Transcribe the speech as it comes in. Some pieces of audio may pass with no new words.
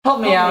Help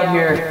me out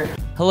here.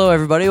 Hello,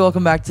 everybody.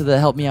 Welcome back to the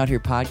Help Me Out Here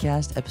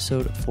podcast,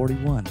 episode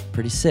 41.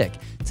 Pretty sick.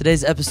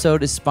 Today's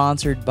episode is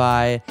sponsored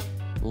by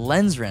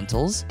Lens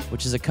Rentals,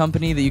 which is a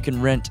company that you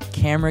can rent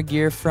camera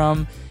gear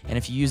from. And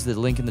if you use the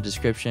link in the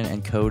description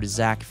and code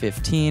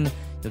ZAC15,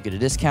 you'll get a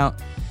discount.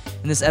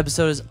 And this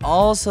episode is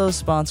also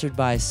sponsored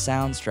by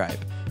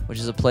Soundstripe, which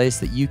is a place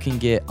that you can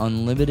get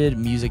unlimited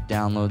music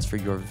downloads for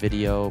your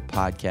video,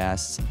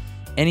 podcasts,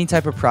 any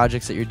type of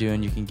projects that you're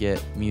doing, you can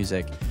get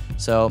music.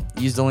 So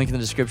use the link in the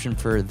description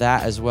for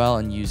that as well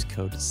and use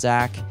code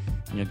ZAC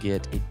and you'll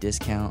get a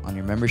discount on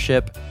your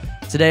membership.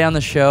 Today on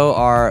the show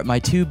are my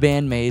two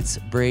bandmates,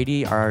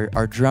 Brady,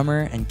 our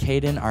drummer, and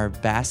Caden, our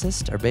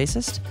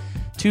bassist.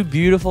 Two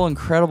beautiful,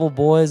 incredible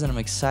boys, and I'm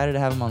excited to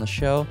have them on the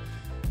show.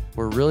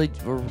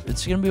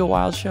 It's going to be a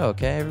wild show,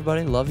 okay,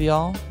 everybody? Love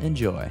y'all.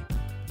 Enjoy.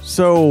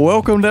 So,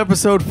 welcome to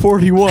episode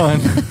 41.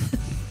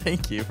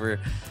 Thank you for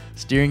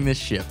steering this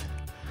ship.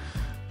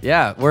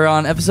 Yeah, we're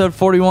on episode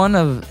 41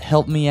 of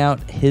Help Me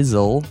Out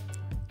Hizzle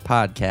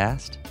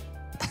podcast.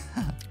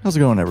 How's it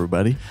going,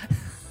 everybody?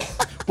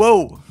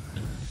 Whoa!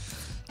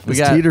 We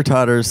got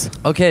teeter-totters.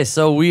 Okay,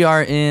 so we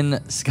are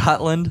in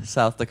Scotland,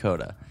 South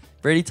Dakota.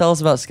 Brady, tell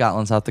us about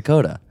Scotland, South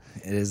Dakota.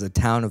 It is a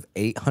town of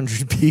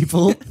 800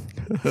 people,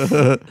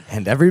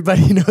 and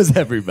everybody knows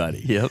everybody.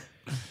 Yep.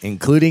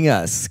 Including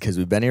us, because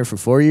we've been here for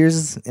 4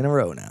 years in a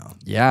row now.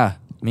 Yeah,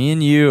 me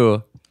and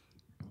you,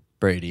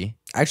 Brady.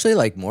 Actually,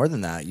 like more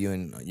than that, you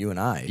and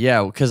I.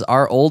 Yeah, because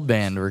our old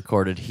band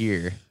recorded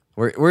here.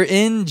 We're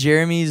in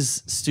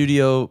Jeremy's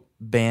studio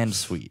band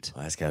suite.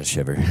 Oh, that's got a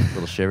shiver.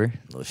 Little shiver?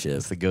 Little shiver.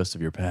 It's the ghost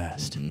of your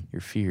past,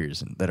 your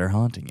fears that are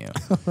haunting you.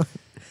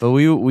 But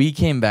we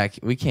came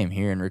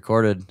here and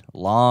recorded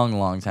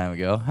long time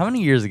ago. How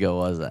many years ago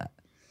was that?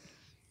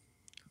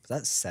 Was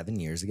that 7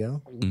 years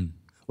ago?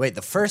 Wait,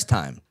 the first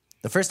time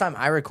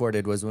I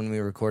recorded was when we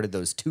recorded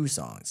those 2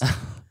 songs.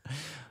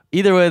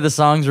 Either way, the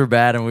songs were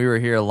bad, and we were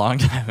here a long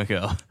time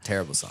ago.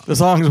 Terrible songs. The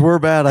songs were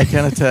bad, I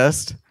can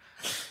attest.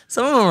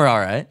 Some of them were all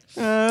right.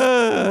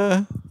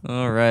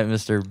 All right,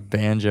 Mr.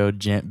 Banjo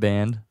Gent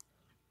Band.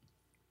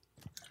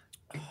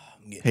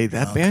 Hey,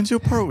 that banjo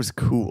part was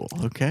cool,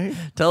 okay?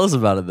 Tell us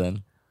about it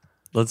then.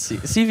 Let's see.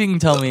 See if you can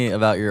tell me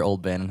about your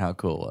old band and how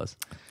cool it was.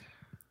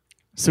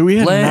 So we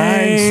had Lame.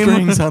 9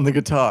 strings on the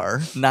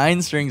guitar.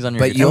 9 strings on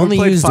your But guitar. you we only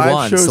played used 5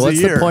 one, shows so a what's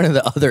the year. point of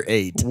the other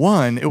 8?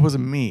 1, it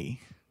wasn't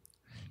me.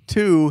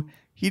 2,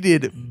 he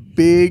did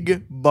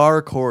big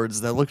bar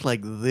chords that looked like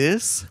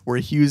this, where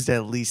he used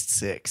at least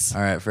 6.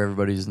 All right, for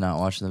everybody who's not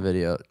watching the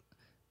video,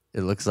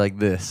 it looks like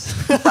this.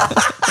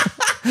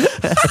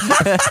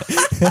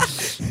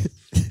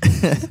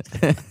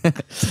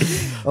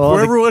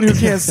 For everyone who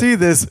can't see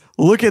this,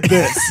 look at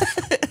this.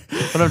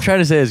 What I'm trying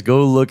to say is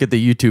go look at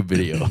the YouTube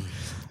video.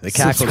 The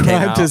cackle came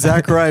Subscribe out. to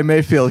Zachariah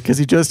Mayfield because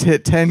he just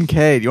hit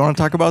 10K. Do you want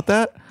to talk about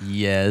that?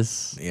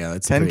 Yes. Yeah,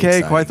 that's pretty 10K,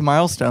 exciting. quite the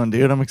milestone,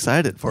 dude. I'm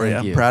excited for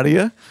Thank you. you. I'm proud of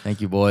you.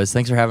 Thank you, boys.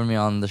 Thanks for having me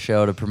on the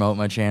show to promote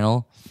my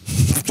channel.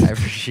 I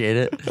appreciate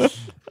it.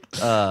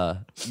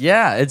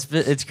 Yeah,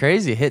 it's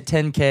crazy. Hit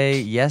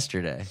 10K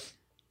yesterday.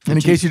 And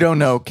in case you don't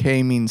know,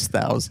 K means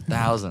 1,000.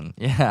 1,000.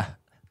 Yeah.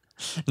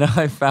 No,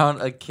 I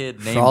found a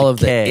kid named For all of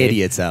the K,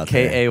 idiots out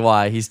there.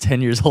 K-A-Y. He's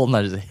 10 years old, and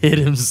I just hit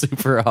him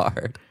super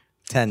hard.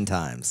 10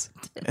 times.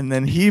 And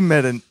then he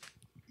met a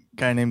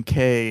guy named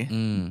K.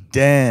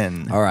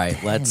 Den. All right,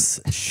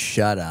 let's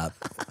shut up.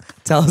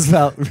 Tell us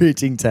about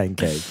reaching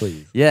 10K,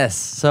 please. Yes.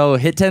 So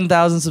hit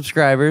 10,000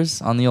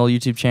 subscribers on the old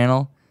YouTube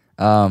channel.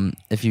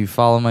 If you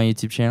follow my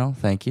YouTube channel,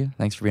 thank you.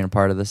 Thanks for being a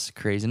part of this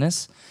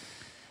craziness.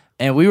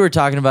 And we were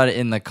talking about it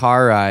in the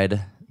car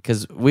ride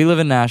because we live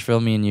in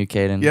Nashville, me and you,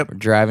 Caden. Yep. We're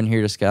driving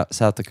here to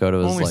South Dakota. It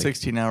was Only like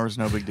 16 hours,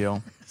 no big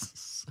deal.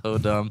 so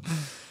dumb.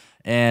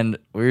 And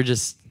we were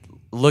just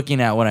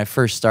looking at when I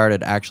first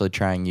started actually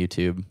trying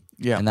YouTube.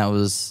 Yeah. And that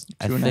was,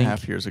 I think,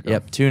 2.5 years ago.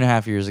 Yep,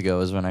 2.5 years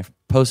ago is when I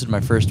posted my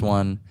first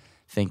one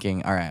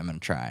thinking, all right, I'm going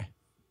to try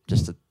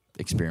just to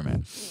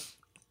experiment.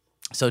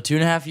 So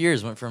 2.5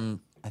 years went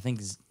from, I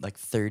think, like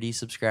 30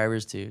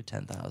 subscribers to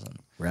 10,000.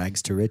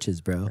 Rags to riches,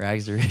 bro.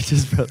 Rags to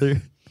riches,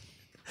 brother.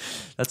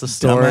 That's a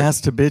story.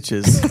 Dumbass to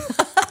bitches.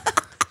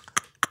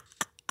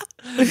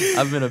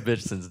 I've been a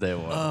bitch since day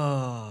one.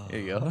 Oh. Here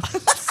you go.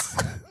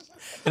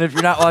 And if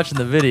you're not watching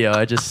the video,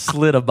 I just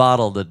slid a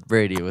bottle to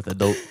Brady with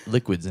adult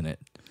liquids in it.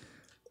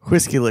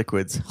 Whiskey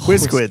liquids.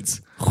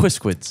 Whisquids.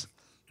 Whisquids.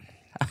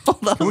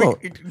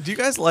 Do you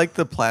guys like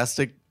the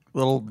plastic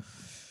little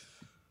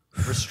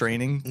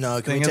restraining No,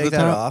 can thing we at take the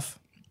that top? off?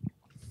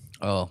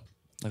 Oh.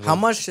 How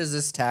much does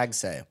this tag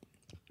say?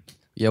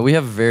 Yeah, we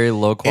have very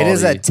low It quality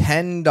is a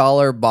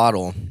 $10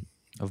 bottle.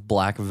 of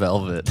black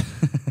velvet.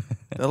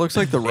 That looks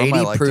like the rum 80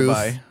 I like proof. to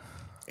buy.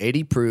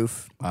 80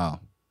 proof. Wow.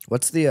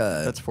 What's the...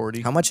 That's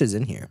 40. How much is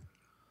in here?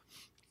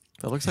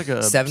 That looks like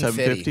a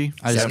 750.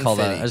 750. I just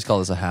 $7.50. call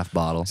this a half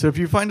bottle. So if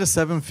you find a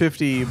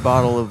 750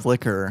 bottle of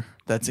liquor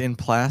that's in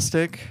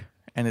plastic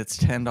and it's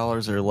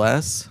 $10 or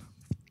less,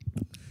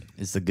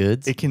 Is the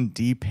goods? it can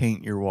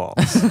depaint your walls.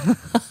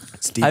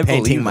 Steve I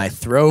believe painting my it.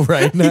 throw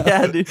right now.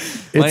 Yeah, dude.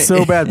 It's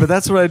so bad, but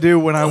that's what I do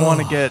when I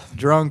want to get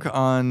drunk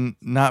on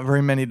not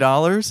very many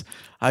dollars.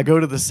 I go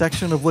to the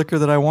section of liquor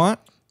that I want.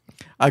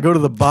 I go to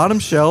the bottom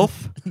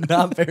shelf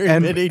Not very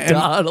And- many and-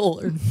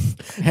 Donald. and,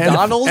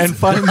 Donald's? and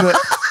find the.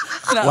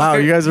 Wow,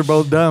 you guys are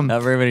both dumb.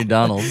 Not very many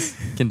Donalds.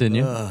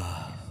 Continue.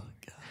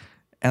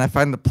 And I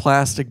find the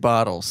plastic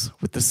bottles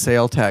with the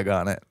sale tag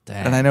on it.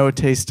 Dang. And I know it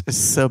tastes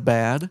so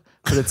bad,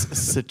 but it's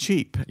so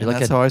cheap. And like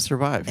that's a- how I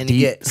survive. And you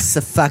get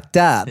so fucked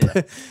up.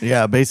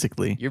 Yeah,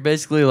 basically. You're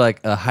basically like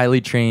a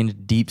highly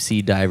trained deep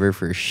sea diver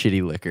for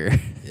shitty liquor.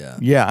 Yeah.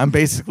 Yeah, I'm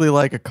basically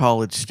like a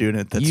college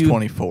student that's You-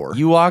 24.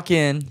 You walk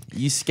in,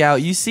 you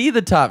scout, you see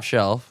the top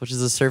shelf, which is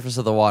the surface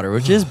of the water,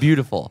 which is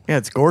beautiful. Yeah,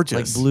 it's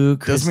gorgeous. Like blue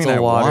Doesn't mean crystal I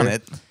water. want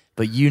it.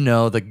 But you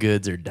know the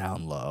goods are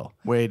down low.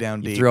 Way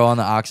down deep. Throw on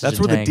the oxygen That's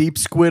where tank. the deep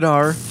squid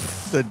are.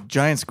 The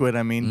giant squid,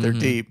 I mean, they're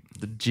deep.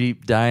 The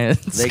Jeep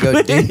Giant. They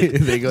go deep.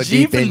 They go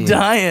Jeep deep in and you.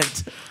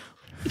 Giant.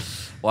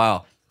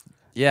 Wow.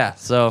 Yeah,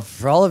 so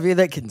For all of you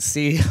that can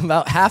see,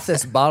 about half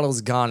this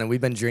bottle's gone, and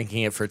we've been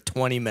drinking it for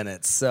 20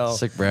 minutes. So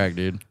sick brag,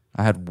 dude.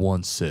 I had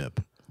one sip.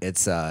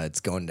 it's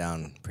going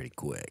down pretty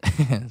quick.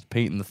 It's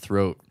painting the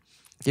throat.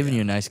 Giving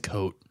you a nice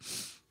coat.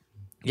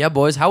 Yeah,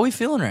 boys, how we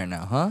feeling right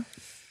now, huh?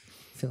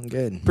 Feeling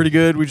good. Pretty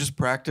good. We just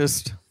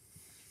practiced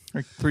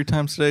like 3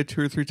 times today,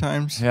 2 or 3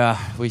 times. Yeah,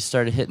 we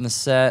started hitting the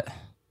set.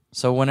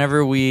 So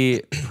whenever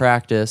we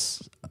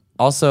practice,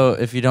 also,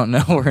 if you don't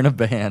know, we're in a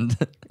band.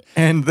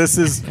 And this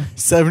is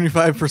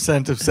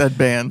 75% of said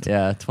band.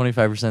 Yeah,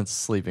 25%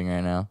 sleeping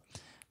right now.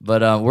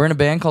 But we're in a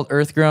band called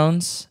Earth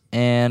Groans,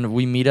 and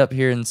we meet up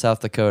here in South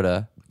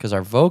Dakota because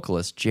our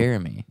vocalist,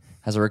 Jeremy,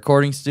 has a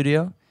recording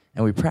studio,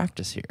 and we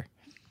practice here.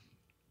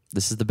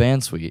 This is the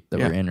band suite that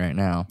we're in right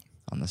now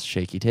on this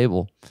shaky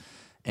table.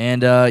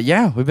 And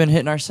yeah, we've been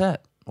hitting our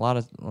set.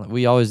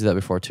 We always do that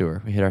before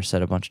tour. We hit our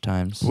set a bunch of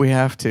times. We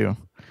have to.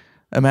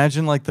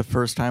 Imagine like the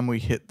first time we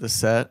hit the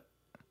set.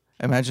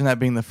 Imagine that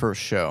being the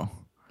first show.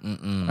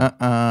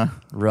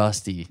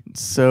 Rusty.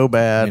 So I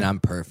bad. mean, I'm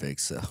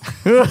perfect, so.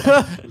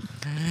 Wow,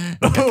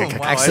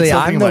 Actually, I had something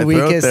I'm in the my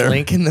throat weakest there.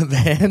 link in the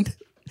band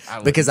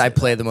because I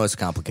play the most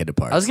complicated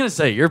parts. I was going to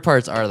say, your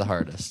parts are the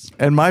hardest.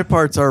 And my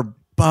parts are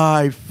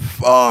by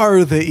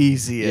far the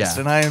easiest. Yeah.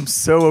 And I am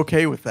so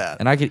okay with that.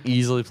 And I could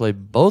easily play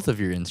both of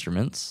your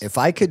instruments. If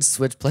I could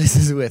switch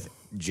places with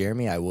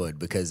Jeremy, I would,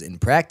 because in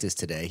practice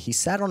today, he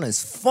sat on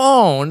his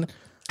phone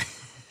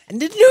and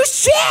did new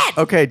shit.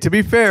 Okay, to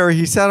be fair,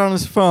 he sat on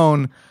his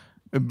phone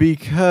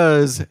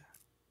because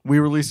we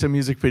released a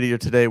music video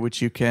today,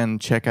 which you can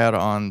check out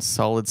on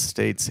Solid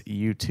State's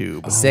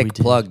YouTube. Sick we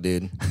did. plug,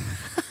 dude.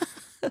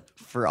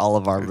 For all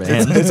of our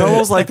bands. It's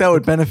almost like that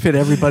would benefit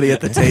everybody at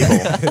the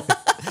table.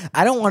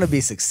 I don't want to be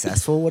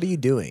successful. What are you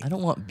doing? I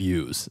don't want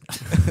views.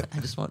 I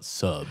just want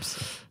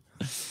subs.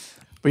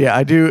 But yeah,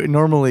 I do.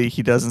 Normally,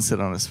 he doesn't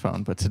sit on his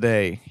phone, but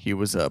today he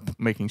was up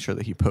making sure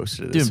that he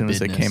posted it Doing as soon as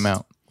it business. came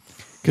out.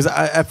 Because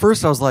at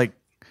first I was like,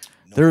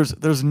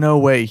 there's no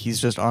way he's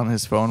just on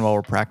his phone while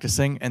we're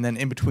practicing. And then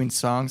in between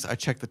songs, I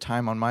checked the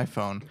time on my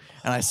phone,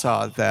 and I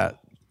saw that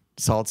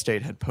Solid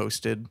State had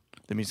posted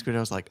the music video.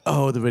 I was like,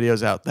 oh, the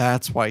video's out.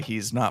 That's why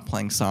he's not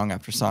playing song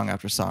after song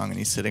after song, and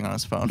he's sitting on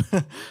his phone.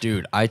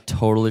 Dude, I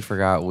totally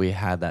forgot we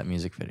had that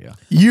music video.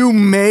 You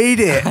made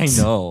it. I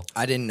know.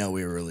 I didn't know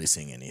we were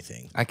releasing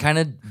anything. I kind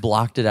of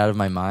blocked it out of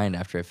my mind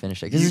after I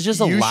finished it. Because it's just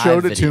a you live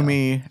showed it video. to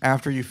me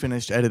after you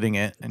finished editing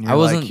it, and I you're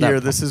wasn't like, that here,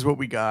 pumped. this is what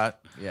we got.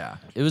 Yeah.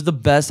 It was the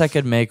best I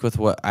could make with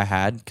what I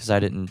had because I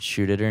didn't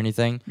shoot it or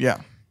anything.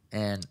 Yeah.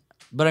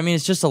 But I mean,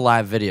 it's just a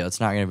live video. It's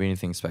not going to be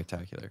anything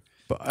spectacular.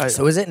 But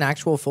So is it an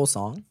actual full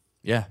song?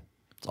 Yeah.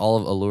 It's all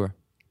of Allure.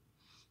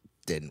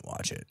 Didn't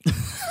watch it.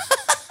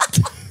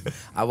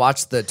 I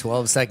watched the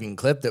 12-second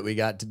clip that we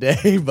got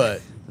today,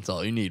 but That's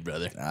all you need,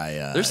 brother.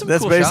 I There's some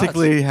that's cool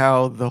basically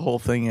how the whole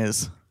thing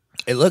is.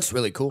 it looks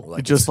really cool.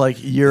 Like Just like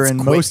you're it's in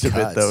quick most of it,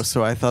 cuts. though,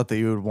 so I thought that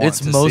you would want It's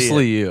to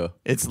mostly see it.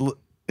 you.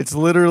 It's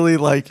literally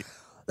like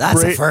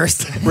that's a Bra-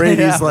 first. Brady's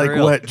Yeah, for like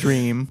real. wet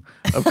dream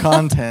of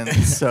content.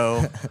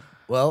 So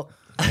Well,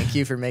 thank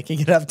you for making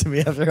it up to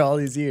me after all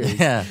these years.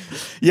 Yeah.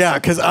 yeah,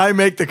 because I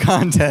make the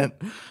content.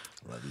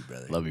 Love you,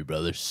 brother. Love you,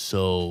 brother,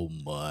 so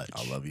much.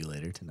 I'll love you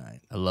later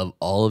tonight. I love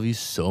all of you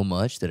so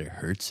much that it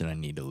hurts and I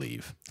need to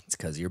leave. It's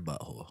because your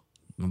butthole.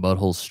 My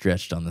butthole's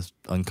stretched on this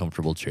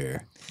uncomfortable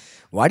chair.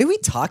 Why do we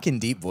talk in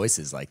deep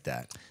voices like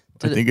that?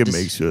 I think it Just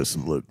makes us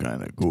look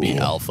kind of cool. Be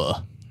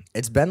alpha.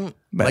 It's been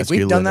like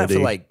we've done that for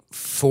Masculinity. like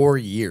 4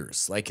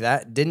 years. Like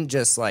that didn't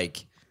just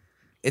like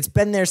it's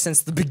been there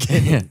since the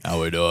beginning. How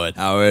we doing?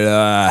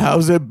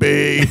 How's it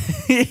be?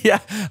 Yeah.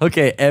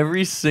 Okay.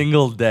 Every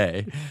single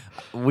day,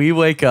 we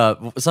wake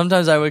up.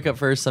 Sometimes I wake up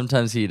first.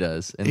 Sometimes he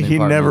does. In the He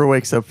apartment. never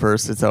wakes up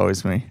first. It's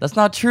always me. That's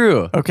not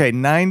true. Okay,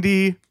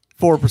 95%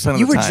 4% of the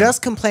You were time.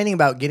 just complaining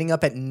about getting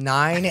up at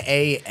 9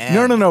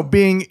 a.m. No.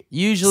 Being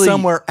Usually-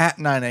 somewhere at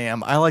 9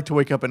 a.m. I like to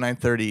wake up at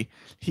 9:30.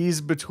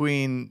 He's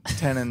between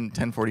 10 and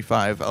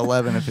 10:45,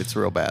 11 if it's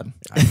real bad.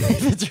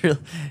 if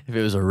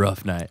it was a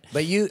rough night.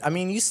 But you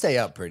stay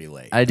up pretty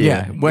late. I do.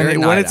 Yeah, when You're a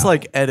when night it's owl.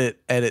 like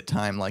edit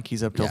time, like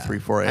he's up till 3,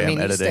 4 a.m. I mean,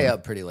 you editing. stay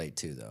up pretty late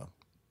too, though.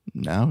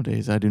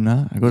 Nowadays, I do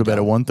not. I go to bed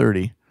at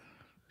 1:30.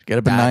 Get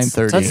up at That's-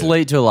 9:30. That's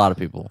late to a lot of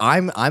people.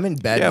 I'm in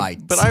bed Yeah, by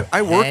but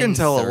I work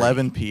until 10:30.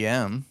 11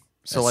 p.m.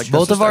 So like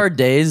Both that's of our just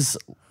days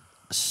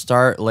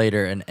start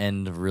later and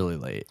end really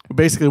late.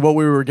 basically what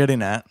we were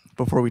getting at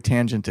before we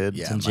tangented.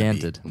 Yeah,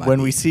 Enchanted.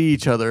 When we see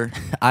each other,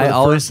 for I the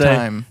always first say,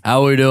 time,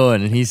 "How we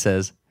doing?" And he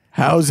says,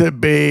 "How's it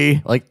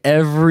be?" like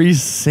every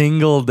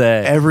single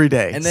day. Every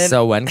day. And then-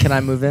 So when can I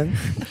move in?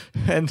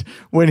 And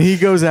when he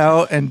goes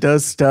out and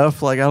does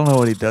stuff, like I don't know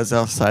what he does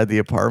outside the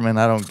apartment.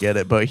 I don't get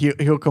it. But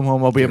he'll come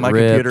home. I'll be at my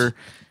ripped. computer.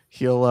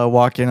 He'll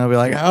walk in. I'll be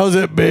like, "How's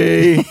it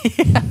be?"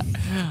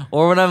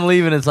 Or when I'm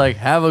leaving, it's like,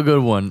 "Have a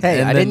good one." Hey,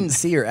 And I then- didn't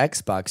see your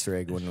Xbox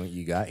rig when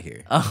you got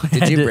here. Oh,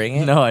 Did I you did- bring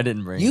it? No, I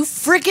didn't bring You it.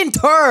 freaking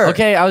turd.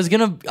 Okay, I was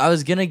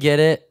gonna get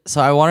it.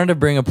 So I wanted to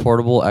bring a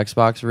portable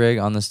Xbox rig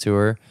on this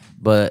tour,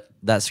 but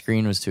that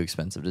screen was too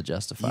expensive to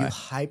justify. You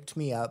hyped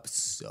me up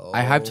so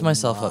I hyped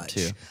myself up, much.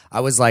 too. I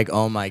was like,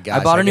 oh my gosh.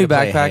 I bought a new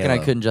get to play backpack and I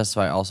Halo. couldn't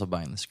justify also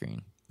buying the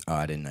screen. Oh,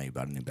 I didn't know you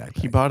bought a new backpack.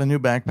 He bought a new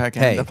backpack and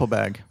Hey. a duffel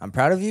bag. I'm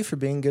proud of you for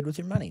being good with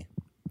your money.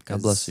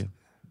 God bless you.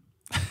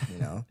 You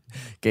know,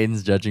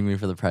 Gaden's judging me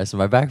for the price of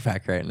my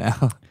backpack right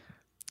now.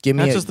 give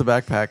me Not a, just the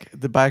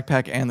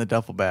backpack and the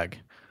duffel bag.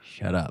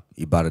 Shut up.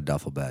 you bought a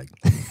duffel bag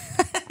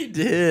I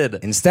did.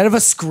 instead of a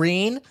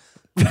screen.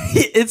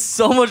 It's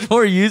so much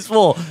more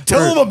useful.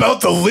 Tell him about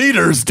the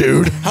liters,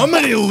 dude. How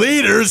many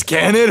liters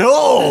can it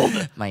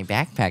hold? My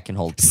backpack can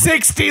hold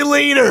 60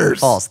 liters.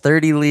 false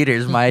 30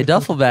 liters. My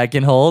duffel bag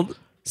can hold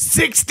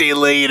 60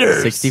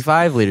 liters.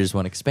 65 liters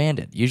when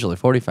expanded. Usually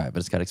 45, but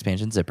it's got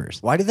expansion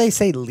zippers. Why do they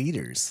say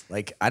liters?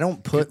 Like I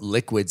don't put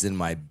liquids in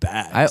my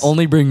bags. I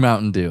only bring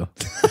Mountain Dew.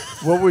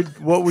 What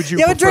would you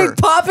You haven't prefer? drank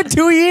pop in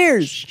 2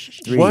 years.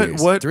 3 What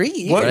years. what 3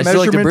 years. what I still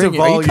like to measurement bring of it.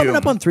 Are you volume? Are you coming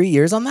up on 3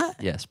 years on that?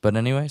 Yes, but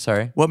anyway,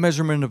 sorry. What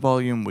measurement of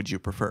volume would you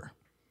prefer?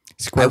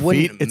 Square feet?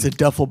 wouldn't- It's a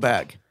duffel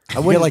bag. I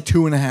would wouldn't- like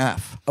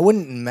 2.5. I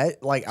wouldn't I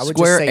would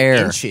Square just say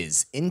air.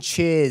 inches.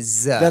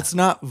 Inches. That's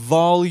not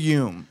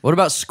volume. What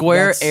about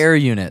square That's air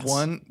units?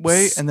 One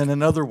way and then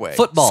another way.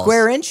 Footballs.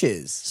 square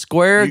inches.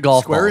 Square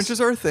golf Square balls. inches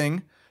are a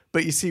thing,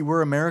 but you see,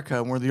 we're America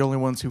and we're the only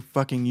ones who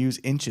fucking use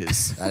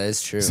inches. That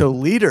is true. So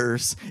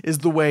liters is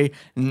the way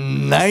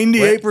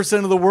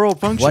 98% of the world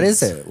functions. what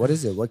is it? What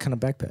is it? What kind of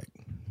backpack?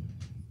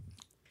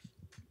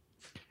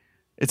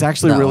 It's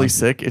actually That really one.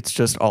 sick. It's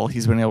just all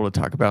he's been able to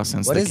talk about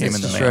since What they is came this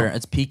in the stuff? mail. Sure,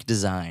 it's peak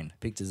design.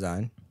 Peak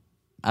design.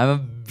 I'm a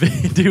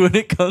big dude when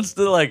it comes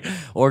to like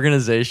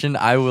organization.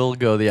 I will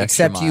go the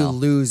extra Except you mile.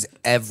 lose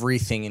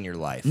everything in your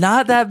life.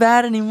 Not that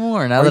bad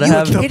anymore. Now that I you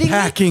have kidding me?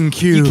 Packing you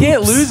cubes.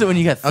 can't lose it when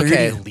you got 30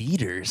 Okay.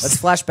 liters. Let's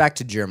flash back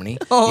to Germany.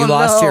 Oh, you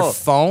lost no. your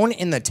phone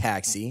in the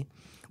taxi,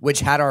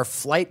 which had our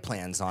flight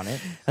plans on it.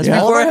 That's All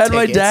before of I our had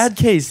my tickets. dad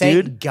case, Thank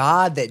dude.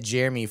 God that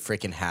Jeremy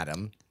freaking had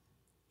them.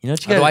 You know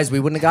what you got? Otherwise, we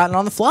wouldn't have gotten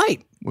on the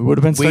flight. We would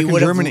have been stuck in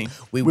would've- Germany.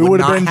 We would would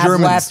have not been have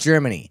Germans. left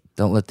Germany.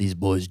 Don't let these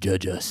boys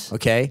judge us.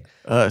 Okay.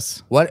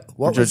 Us. What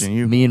We're was judging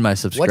you. Me and my What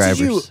subscribers.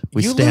 did you?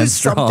 we you stand lose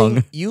strong.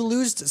 Something, you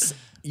lose.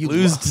 You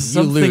Losed You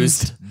something.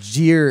 lose.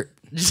 Jeer.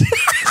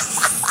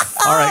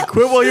 All right,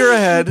 quit while you're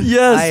ahead.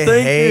 Yes, I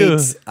thank hate. you.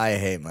 I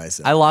hate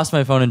myself. I lost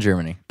my phone in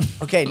Germany.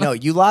 Okay, no,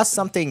 you lost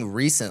something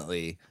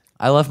recently.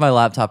 I left my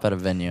laptop at a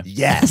venue.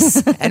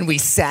 Yes, and we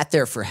sat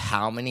there for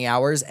how many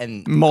hours?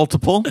 And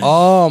Multiple.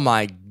 oh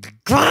my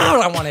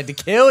god, I wanted to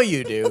kill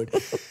you, dude.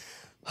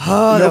 Oh,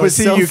 No, that but was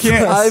see, so you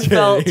can't- I frustrating.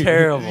 felt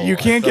terrible. You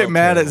can't get felt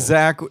mad at terrible.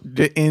 Zach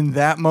in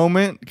that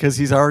moment because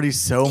he's already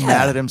so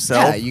mad at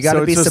himself. Yeah, you gotta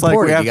so be it's just like,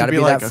 supportive. we have You gotta to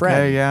be like, that friend.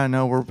 okay, yeah,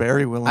 no, we're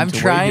very willing. I'm to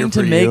wait trying here to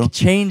for make you.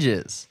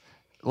 changes.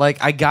 Like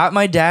I got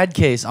my dad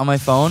case on my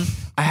phone.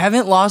 I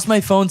haven't lost my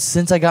phone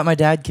since I got my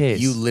dad case.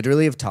 You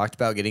literally have talked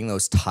about getting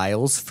those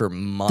tiles for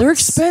months. They're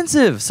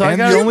expensive, so I And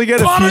got you only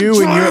get a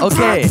few, and you're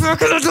okay. Yeah,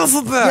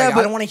 Yeah,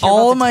 I don't want to hear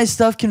all about my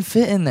stuff can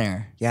fit in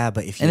there. Yeah,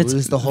 but if you And it's-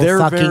 lose the whole they're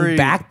fucking very-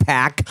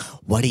 backpack,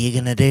 what are you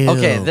gonna do?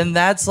 Okay, then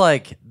that's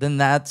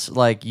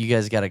like you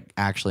guys got to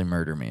actually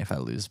murder me if I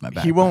lose my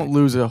backpack. He won't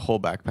lose a whole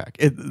backpack.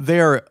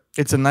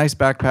 It's a nice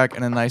backpack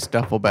and a nice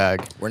duffel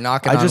bag. We're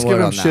knocking I on just wood give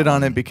him on that shit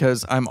on one. it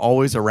because I'm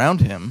always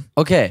around him,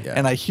 Okay,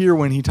 and I hear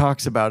when he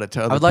talks about it to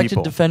other I would like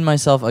people. to defend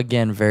myself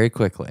again very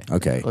quickly.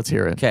 Okay. Let's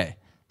hear it. Okay,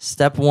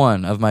 step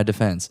 1 of my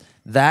defense.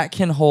 That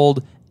can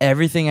hold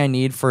everything I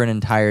need for an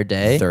entire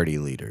day. 30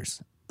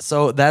 liters.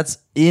 So that's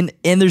and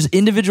there's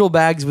individual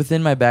bags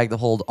within my bag that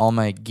hold all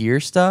my gear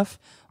stuff,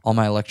 all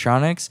my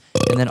electronics,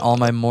 and then all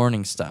my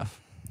morning stuff.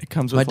 It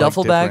comes with My like,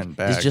 duffel bag different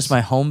bags. is just my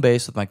home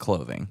base with my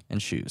clothing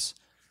and shoes.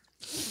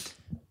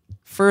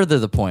 Further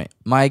the point,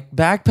 my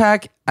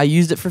backpack, I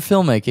used it for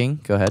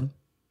filmmaking. Go ahead.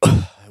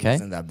 Okay.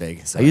 Isn't that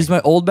big? I used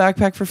my old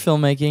backpack for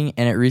filmmaking,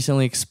 and it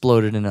recently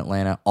exploded in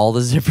Atlanta. All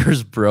the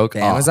zippers broke the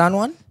off. Amazon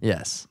one.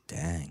 Yes.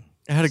 Dang.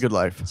 I had a good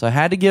life. So I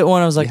had to get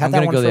one. I was like, had I'm that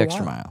going to one go for the a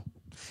extra while. mile.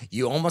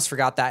 You almost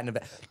forgot that in a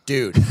bit.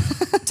 Dude,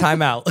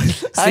 time out.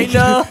 I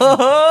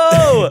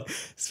know.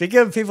 Speaking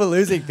of people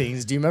losing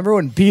things, do you remember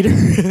when Peter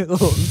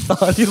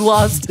thought he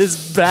lost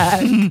his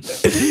bag?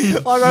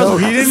 No,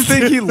 he didn't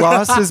think he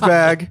lost his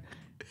bag.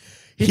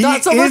 He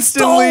thought someone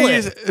stole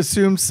instantly it.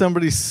 assumed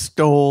somebody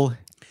stole.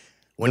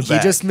 When the he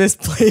bag. just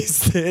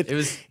misplaced it. It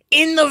was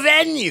in the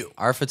venue.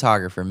 our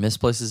photographer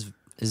misplaces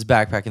his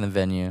backpack in the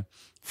venue,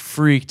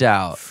 freaked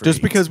out.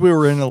 Just because we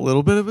were in a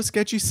little bit of a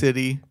sketchy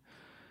city.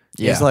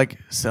 Yeah. He's like,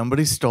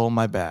 somebody stole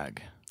my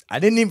bag. I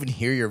didn't even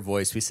hear your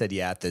voice. We said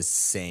yeah at the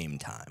same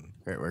time.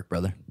 Great work,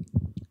 brother.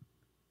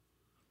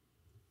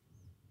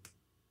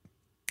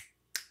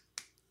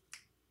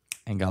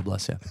 And God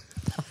bless you.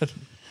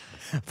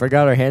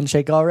 Forgot our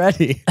handshake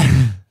already.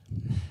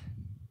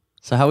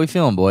 So how we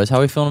feeling, boys? How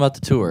we feeling about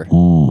the tour?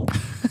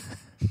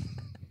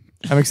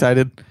 I'm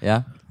excited.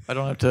 Yeah? I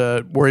don't have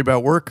to worry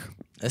about work.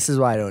 This is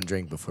why I don't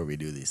drink before we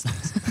do these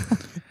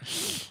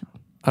things.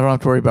 I don't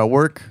have to worry about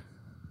work.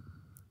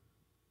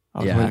 I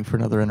was Yeah. waiting for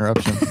another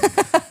interruption.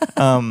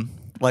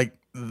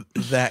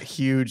 That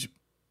huge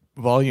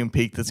volume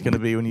peak that's going to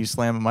be when you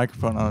slam a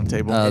microphone on a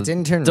table. It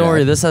didn't turn Don't red.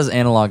 worry, this has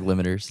analog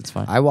limiters. It's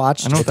fine. I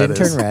watched. I know It what didn't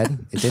that is. turn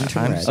red. It didn't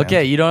turn red. understand.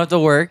 Okay, you don't have to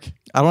work.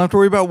 I don't have to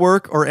worry about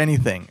work or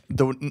anything.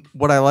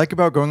 What I like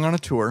about going on a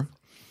tour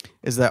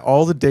is that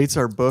all the dates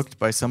are booked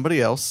by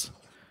somebody else.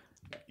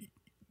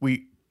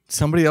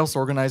 Somebody else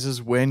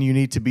organizes when you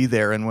need to be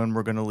there and when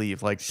we're going to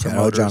leave. Like Shout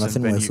out promoters and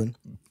Jonathan venue. Wilson.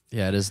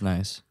 Yeah, it is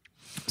nice.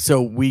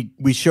 So we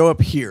show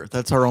up here.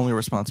 That's our only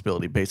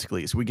responsibility,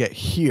 basically. Is we get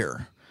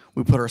here,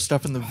 we put our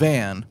stuff in the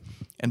van,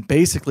 and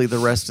basically the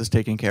rest is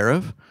taken care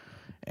of.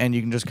 And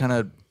you can just kind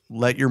of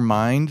let your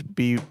mind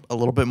be a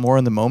little bit more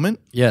in the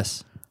moment.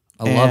 Yes.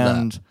 I love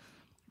and that.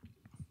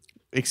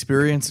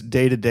 experience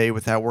day to day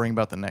without worrying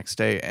about the next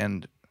day,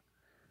 and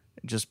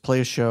just play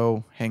a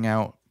show, hang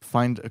out,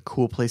 find a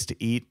cool place to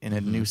eat in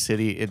a new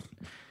city. a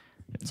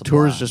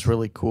Tour is blast. just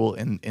really cool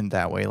in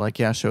that way. Like,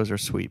 yeah, shows are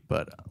sweet,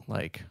 but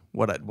like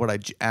what I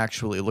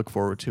actually look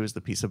forward to is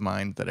the peace of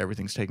mind that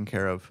everything's taken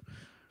care of.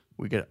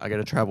 I get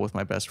to travel with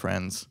my best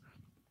friends,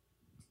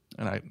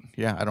 and I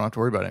don't have to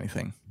worry about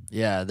anything.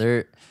 Yeah,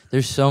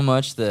 there's so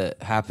much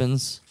that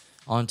happens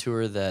on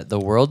tour that the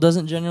world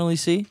doesn't generally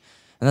see.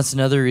 And that's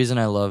another reason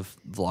I love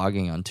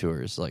vlogging on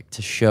tours, like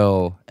to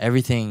show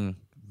everything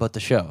but the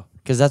show.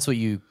 Because that's what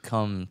you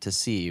come to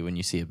see when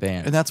you see a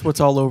band. And that's what's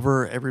all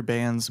over every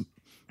band's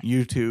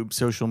YouTube,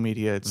 social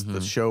media. It's the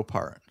show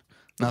part,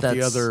 not the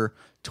that's- other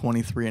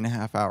 23 and a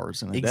half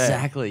hours in a day.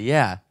 Exactly,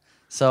 yeah.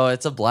 So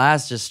it's a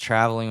blast just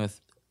traveling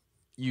with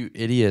you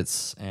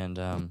idiots and,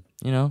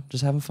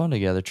 just having fun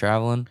together,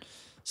 traveling.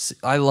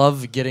 I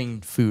love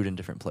getting food in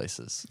different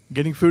places.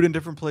 Getting food in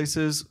different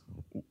places,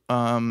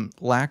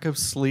 lack of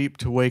sleep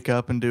to wake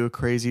up and do a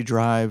crazy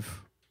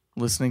drive,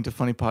 listening to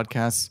funny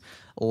podcasts,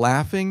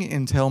 laughing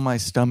until my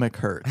stomach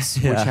hurts,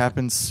 which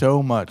happens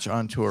so much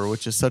on tour,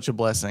 which is such a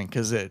blessing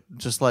because it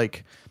just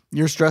like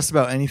you're stressed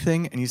about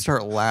anything and you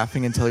start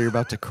laughing until you're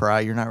about to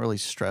cry. You're not really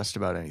stressed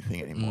about anything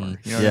anymore.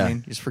 You know what Yeah. I mean?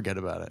 You just forget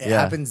about it. It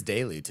happens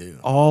daily too.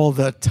 All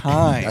the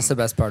time. That's the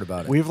best part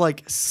about it. We've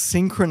like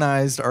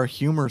synchronized our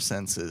humor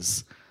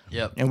senses.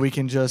 Yep. And we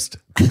can just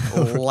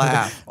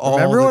laugh all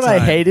Remember the when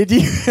time. I hated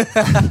you?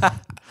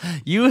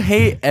 You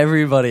hate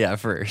everybody at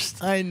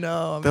first. I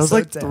know. That was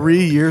like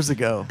 3 years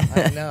ago.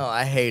 I know.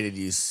 I hated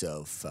you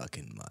so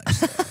fucking much.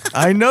 though.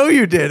 I know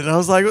you did. And I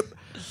was like,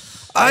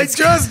 I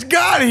just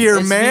got here,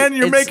 it's man. me-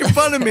 You're it's- making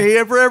fun of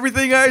me for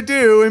everything I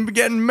do and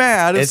getting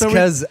mad. if It's somebody-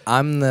 because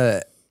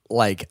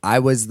I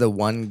was the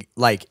one,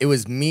 it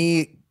was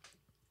me,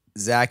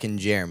 Zach, and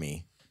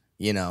Jeremy,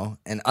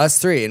 and us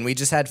three, and we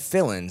just had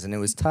fill-ins, and it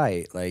was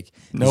tight. No,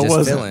 just it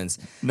wasn't. fill-ins.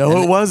 No,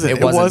 And it wasn't.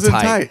 It wasn't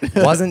tight.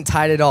 Wasn't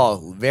tight at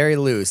all. Very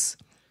loose.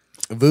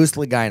 Voos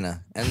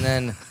Lagina. And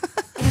then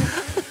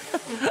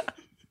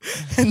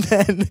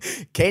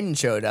Caden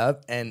showed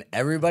up, and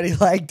everybody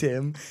liked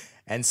him.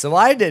 And so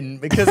I didn't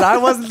because I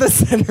wasn't the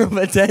center of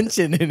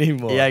attention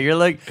anymore. Yeah, you're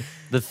like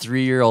the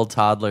 3-year-old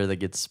toddler that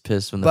gets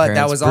pissed when the But parents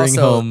that was bring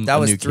also home that a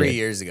was new 3 kid.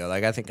 years ago.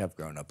 I think I've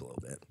grown up a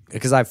little bit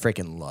because I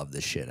freaking love the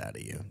shit out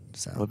of you.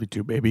 So Love you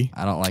too, baby.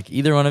 I don't like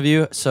either one of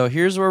you. So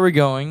here's where we're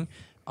going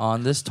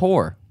on this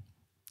tour.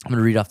 I'm going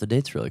to read off the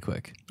dates really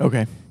quick.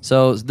 Okay.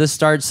 So this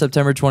starts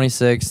September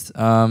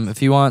 26th.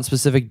 If you want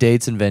specific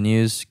dates and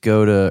venues,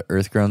 go to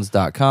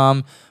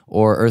earthgroans.com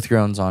or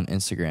earthgroans on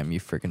Instagram,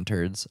 you freaking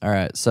turds. All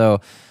right, so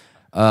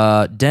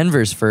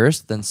Denver's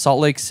first, then Salt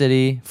Lake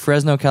City,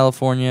 Fresno,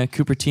 California,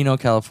 Cupertino,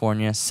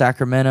 California,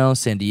 Sacramento,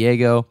 San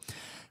Diego,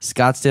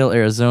 Scottsdale,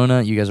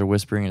 Arizona. You guys are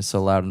whispering, it's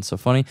so loud and so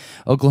funny.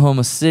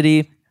 Oklahoma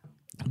City,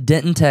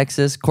 Denton,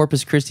 Texas,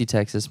 Corpus Christi,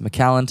 Texas,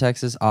 McAllen,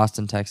 Texas,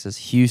 Austin, Texas,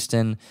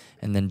 Houston,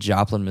 and then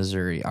Joplin,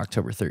 Missouri,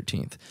 October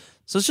 13th.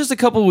 So it's just a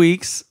couple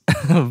weeks,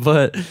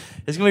 but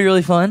it's going to be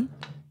really fun.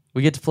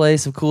 We get to play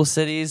some cool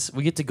cities.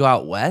 We get to go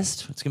out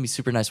west. It's going to be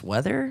super nice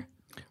weather.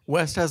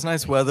 West has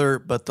nice weather,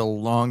 but the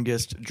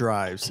longest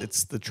drives.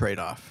 It's the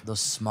trade-off. Those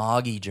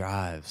smoggy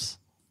drives.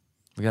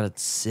 We gotta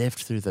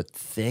sift through the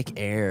thick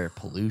air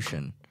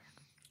pollution.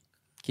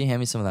 Can you hand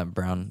me some of that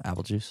brown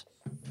apple juice?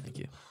 Thank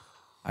you.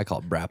 I call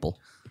it brapple.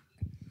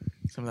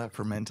 Some of that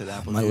fermented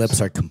apple My juice.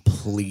 lips are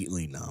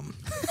completely numb.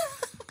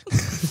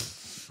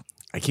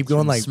 I keep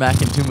going like,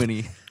 Smacking too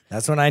many.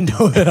 that's when I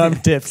know that I'm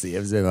tipsy.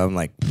 I'm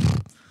like,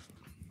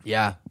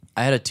 Yeah.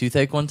 I had a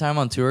toothache one time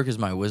on tour because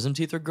my wisdom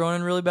teeth were growing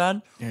in really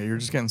bad. Yeah, you're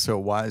just getting so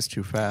wise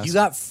too fast. you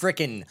got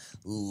freaking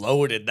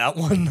loaded that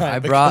one night. I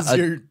brought because a-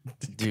 you're-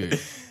 Dude,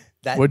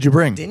 that, What'd you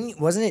bring?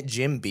 Wasn't it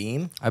Jim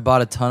Beam? I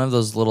bought a ton of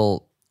those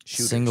little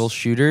single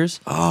shooters.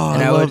 Oh,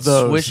 and I I love would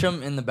those. swish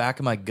them in the back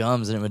of my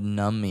gums and it would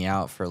numb me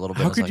out for a little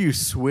bit. I How was could like, you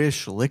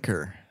swish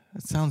liquor?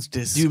 That sounds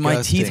disgusting. Dude,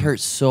 my teeth hurt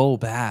so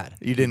bad.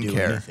 You didn't do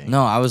care. anything.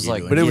 No, I was You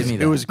like, do But it give was me it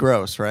that. was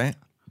gross, right?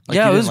 Like,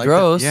 Yeah, you it didn't was like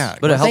gross. that? Yeah.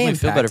 But it Were helped they me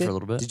feel better impacted? for a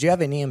little bit. Did you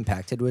have any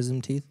impacted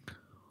wisdom teeth?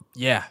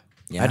 Yeah.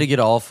 Yeah. I had to get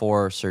all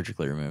 4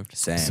 surgically removed.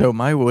 Same. So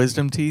my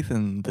wisdom teeth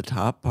and the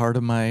top part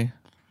of my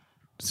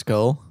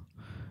skull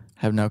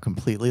have now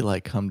completely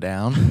like come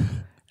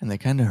down, and they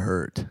kind of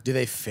hurt. do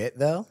they fit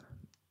though?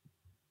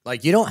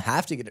 Like you don't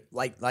have to get it.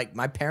 Like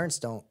my parents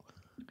don't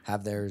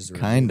have theirs.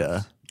 removed.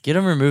 Kinda. Get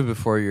them removed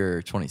before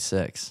you're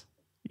 26.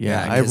 Yeah,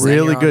 Yeah, I have 'cause then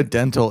really you're good on-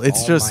 dental.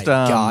 It's Oh just my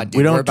God, dude,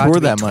 we we're don't about tour to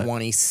be that much.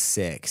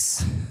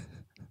 26.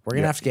 We're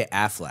gonna Yeah. have to get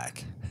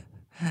Aflac.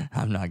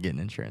 I'm not getting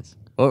insurance.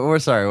 We're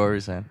sorry. What were you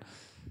saying?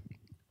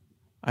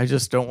 I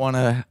just don't want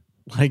to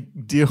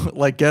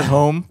get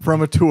home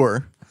from a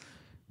tour,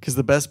 because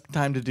the best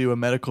time to do a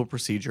medical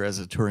procedure as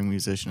a touring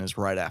musician is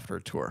right after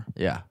a tour,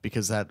 Yeah.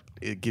 because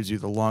it gives you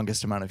the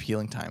longest amount of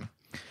healing time.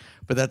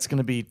 But that's going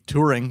to be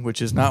touring,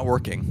 which is not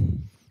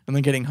working, and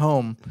then getting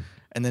home,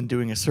 and then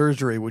doing a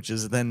surgery, which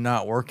is then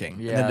not working.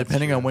 Yeah, and then that's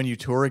depending true. on when you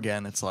tour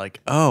again, it's like,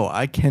 oh,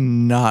 I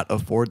cannot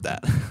afford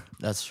that.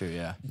 That's true.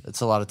 Yeah.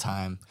 It's a lot of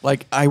time.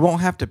 Like, I won't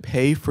have to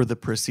pay for the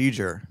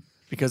procedure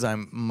because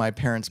my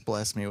parents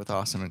blessed me with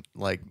awesome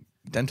like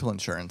dental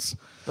insurance.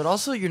 But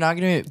also, you're not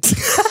going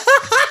to.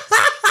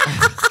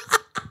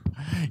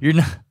 You're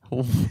not.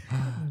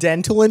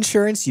 Dental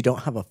insurance. You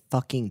don't have a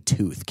fucking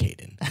tooth,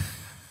 Caden.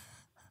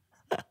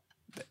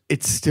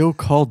 It's still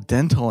called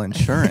dental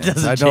insurance. It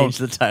doesn't I don't. change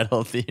the title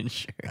of the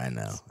insurance. I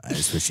know. I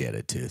just wish you had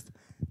a tooth.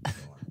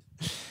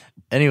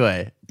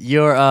 Anyway,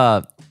 your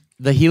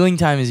the healing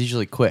time is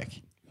usually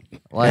quick.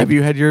 Like, Have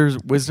you had your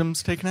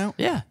wisdoms taken out?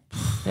 Yeah.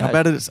 How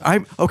bad it is?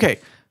 I'm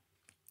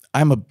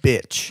a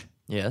bitch.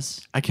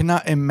 Yes. I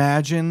cannot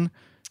imagine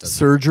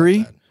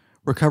surgery,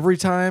 recovery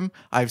time.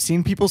 I've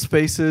seen people's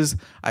faces.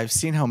 I've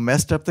seen how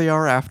messed up they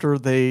are after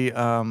they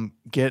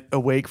get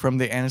awake from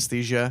the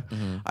anesthesia.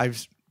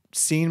 I've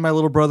seen my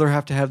little brother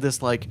have to have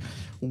this like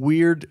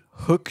weird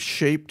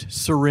hook-shaped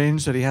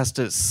syringe that he has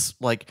to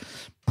like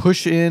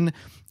push in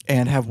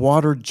and have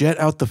water jet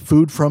out the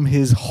food from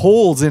his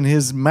holes in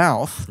his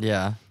mouth.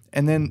 Yeah.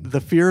 And then the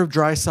fear of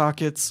dry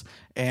sockets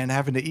and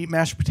having to eat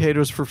mashed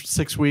potatoes for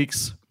 6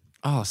 weeks.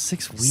 Oh,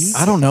 6 weeks?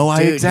 I don't know.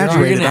 I Dude,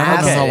 exaggerated. you're I gonna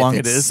don't know ask how it long if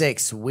it it's is.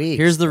 6 weeks.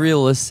 Here's the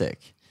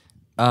realistic.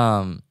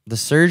 The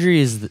surgery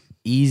is the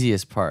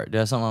easiest part. Do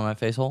I have something on my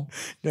face hole?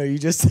 No, you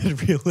just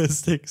said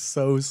realistic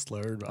so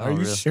slurred. Are you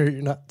really? sure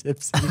you're not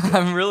tipsy?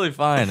 I'm really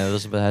fine.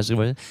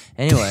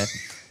 Anyway,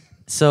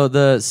 so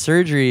the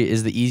surgery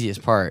is the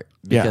easiest part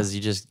Yeah. because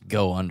you just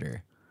go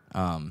under.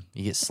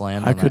 You get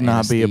slammed. I on could that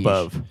not be anesthesia.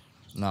 above.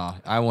 No,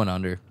 I went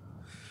under.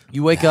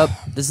 You wake up.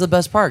 This is the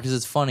best part because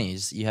it's funny.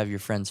 You have your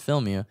friends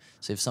film you,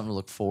 so you have something to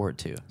look forward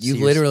to. You So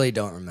you're- literally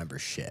don't remember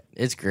shit.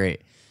 It's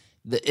great.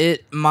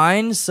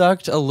 Mine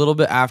sucked a little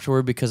bit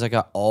afterward because I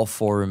got all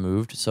 4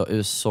 removed, so it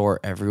was sore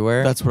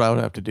everywhere. That's what I would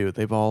have to do.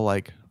 They've all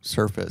like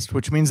surfaced,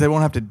 which means they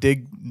won't have to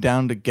dig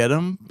down to get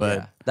them. But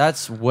Yeah.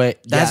 That's Yeah,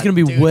 gonna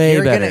be dude, way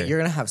you're better. You're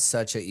gonna have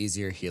such an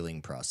easier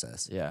healing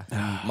process. Yeah.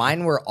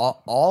 Mine were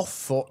all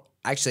 4.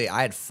 Actually,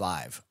 I had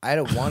 5. I had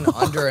a one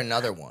under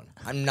another one.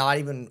 I'm not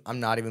even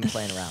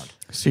playing around,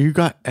 so you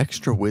got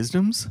extra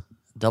wisdoms?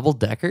 Double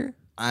decker?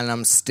 and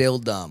I'm still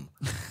dumb.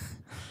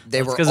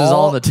 They were 'cause it's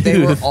all in the They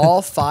were tooth.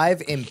 all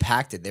 5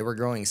 impacted. They were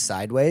growing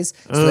sideways,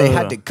 so they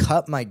had to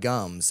cut my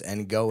gums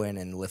and go in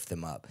and lift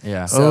them up.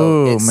 Yeah.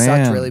 So it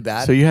sucked really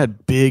bad. So you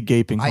had big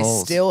gaping I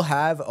holes. still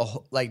have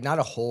not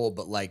a hole,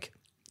 but like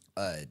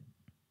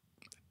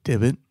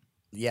divot,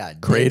 crater.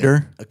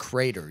 Crater? A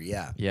crater,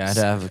 yeah. Yeah, I'd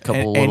have a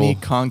couple any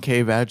little.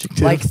 concave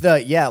adjective. Like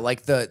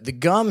the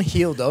gum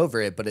healed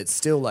over it, but it's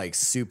still like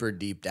super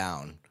deep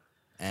down,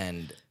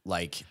 and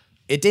like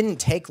it didn't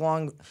take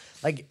long.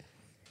 Like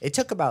it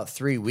took about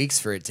 3 weeks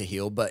for it to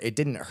heal, but it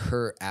didn't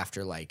hurt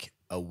after like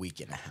a week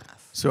and a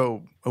half.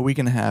 so a week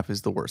and a half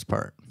is the worst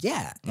part.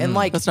 Yeah, and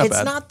like That's not it's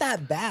bad. not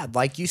that bad.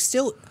 Like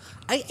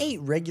I ate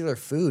regular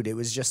food. It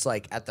was just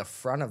like at the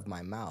front of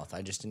my mouth.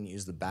 I just didn't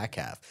use the back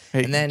half.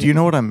 Hey, and then do you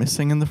know what I'm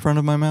missing in the front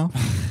of my mouth?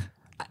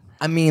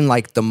 I mean,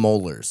 like the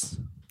molars.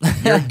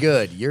 You're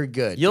good. You're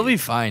good. You'll dude. be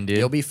fine, dude.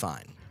 You'll be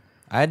fine.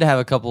 I had to have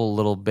a couple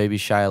little baby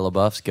Shia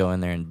LaBeoufs go in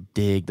there and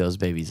dig those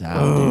babies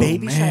out.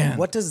 Baby man. Shine.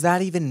 What does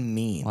that even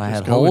mean? Well, I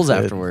had go holes with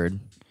it. afterward.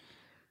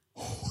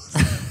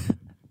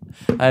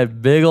 I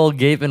had big old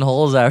gaping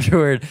holes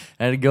afterward.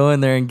 I had to go in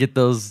there and get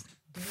those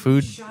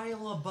food. Shia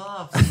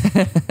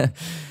LaBeouf.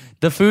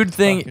 The food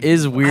thing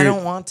is weird. I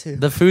don't want to.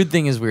 The food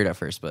thing is weird at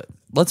first, but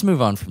let's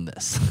move on from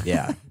this.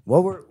 Yeah.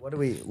 What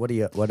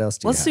else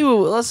do you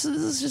Let's have?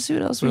 let's just see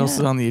what else What we else is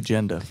have. on the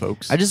agenda,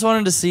 folks? I just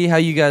wanted to see how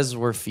you guys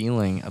were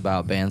feeling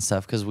about band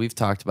stuff because we've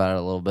talked about it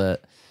a little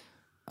bit.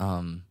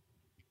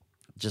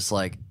 Just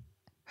like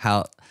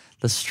how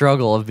the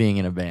struggle of being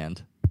in a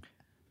band,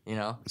 you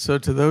know? So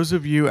to those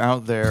of you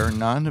out there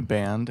not in a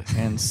band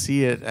and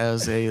see it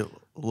as a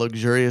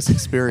luxurious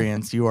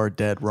experience, you are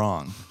dead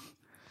wrong.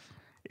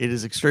 It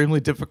is extremely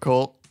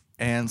difficult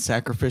and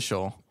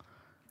sacrificial,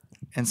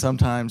 and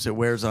sometimes it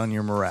wears on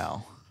your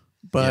morale.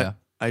 But Yeah.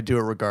 I do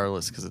it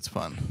regardless because it's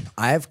fun.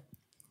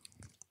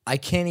 I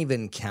can't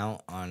even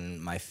count on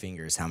my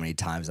fingers how many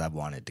times I've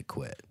wanted to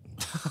quit.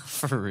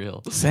 For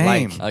real.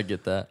 Same. I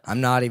get that. I'm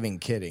not even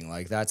kidding.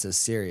 Like, that's a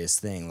serious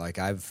thing. Like,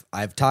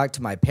 I've talked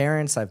to my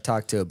parents. I've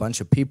talked to a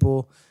bunch of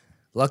people.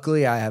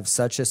 Luckily, I have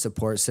such a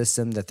support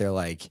system that they're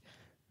like,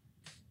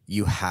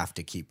 you have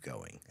to keep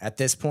going. At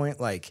this point,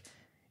 like,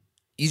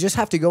 you just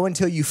have to go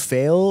until you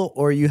fail,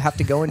 or you have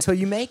to go until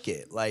you make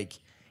it. Like,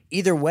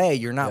 either way,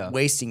 you're not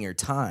wasting your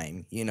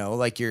time. You know,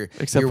 like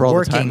Except you're for all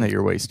working, the time that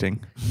you're wasting.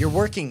 You're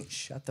working.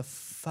 Shut the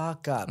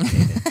fuck up,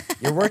 Nathan.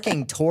 You're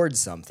working towards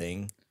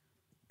something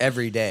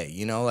every day.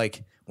 You know,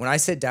 like when I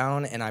sit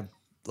down and I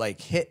like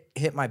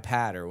hit my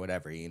pad or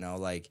whatever. You know,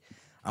 like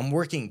I'm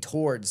working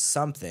towards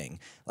something.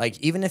 Like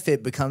even if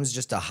it becomes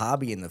just a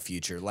hobby in the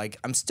future, like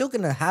I'm still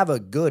gonna have a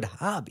good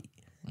hobby.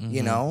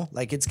 You know,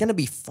 like it's gonna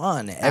be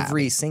fun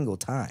every single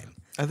time.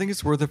 I think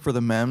it's worth it for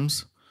the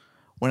memes.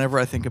 Whenever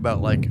I think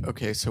about like,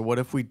 okay, so what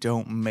if we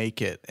don't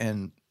make it?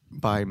 And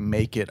by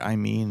make it, I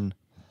mean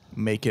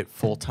make it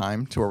full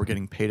time to where we're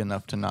getting paid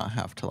enough to not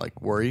have to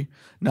like worry.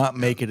 Not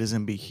make it as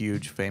in be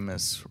huge,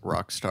 famous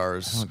rock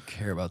stars. I don't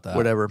care about that.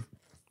 Whatever.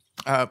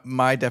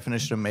 My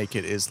definition of make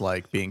it is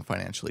like being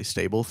financially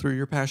stable through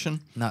your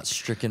passion. Not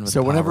stricken with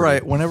So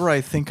poverty. whenever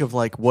I think of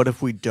like, what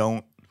if we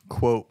don't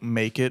quote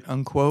make it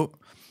unquote,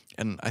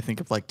 and I think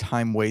of like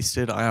time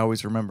wasted, I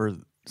always remember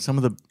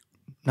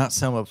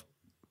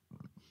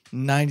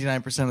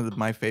 99% of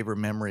my favorite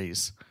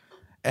memories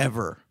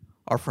ever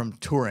are from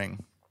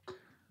touring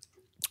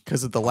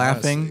because of the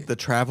laughing, Honestly. the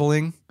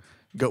traveling.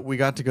 We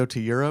got to go to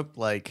Europe.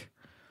 Like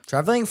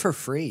Traveling for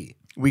free.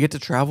 we get to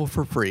travel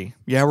for free.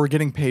 Yeah, we're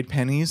getting paid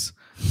pennies,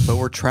 but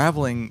we're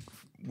traveling.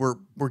 We're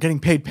getting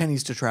paid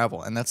pennies to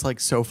travel, and that's like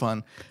so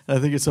fun. And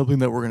I think it's something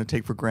that we're going to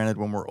take for granted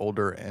when we're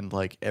older, and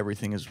like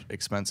everything is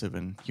expensive,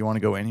 and you want to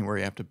go anywhere,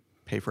 you have to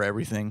pay for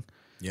everything.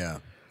 Yeah.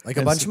 Like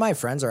a bunch of my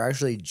friends are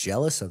actually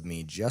jealous of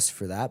me just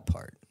for that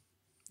part.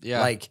 Yeah,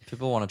 like-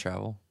 people want to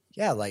travel.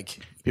 Yeah, like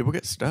People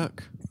get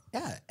stuck.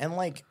 yeah, and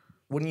like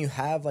when you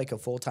have like a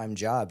full-time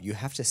job, you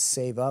have to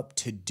save up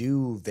to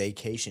do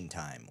vacation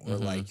time, or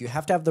like you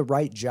have to have the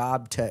right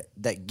job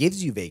that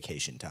gives you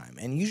vacation time.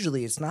 And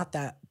usually it's not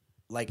that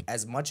like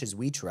as much as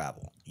we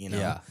travel, you know?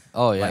 Yeah.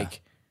 Oh yeah.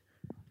 Like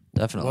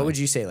Definitely. what would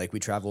you say? Like we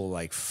travel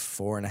like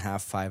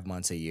 4.5, 5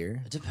 months a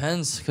year? It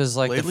depends because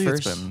like Lately, the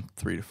first. it's been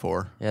 3 to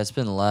 4. Yeah, it's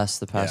been less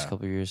the past Yeah.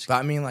 couple of years. But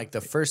I mean like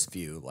the first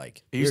few,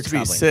 like It used you're to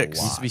be traveling 6.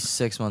 a It used to be lot.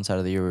 6 months out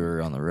of the year we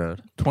were on the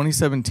road.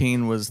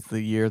 2017 was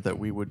the year that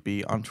we would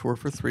be on tour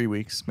for 3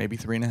 weeks, maybe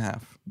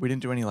 3.5. We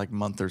didn't do any like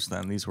monthers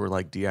then. These were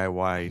like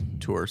DIY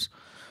tours.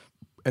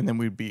 And then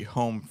we'd be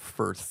home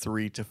for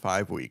 3 to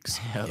 5 weeks.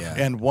 Yeah.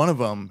 And one of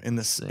them in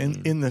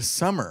the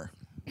summer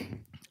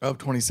of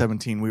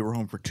 2017, we were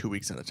home for 2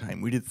 weeks at a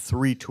time. We did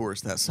 3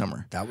 tours that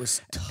summer. That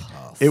was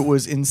tough. It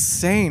was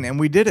insane, and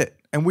we did it.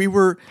 And we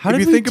were. How if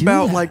did you we think do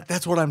about that? like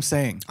that's what I'm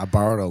saying. I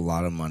borrowed a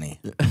lot of money.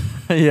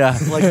 Yeah.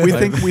 Like we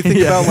think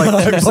about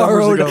like 2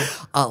 summers ago.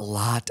 a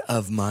lot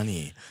of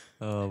money.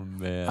 Oh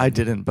man. I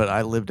didn't, but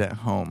I lived at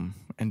home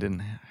and didn't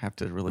have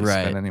to really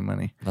Right. spend any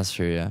money. That's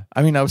true. Yeah.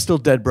 I mean, I was still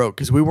dead broke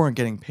because we weren't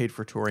getting paid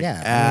for touring Yeah, I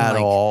mean, at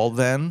like- all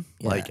then,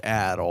 Yeah. like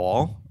at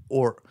all.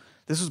 Or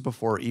this was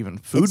before even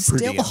food It's per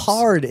still diems.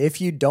 hard if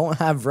you don't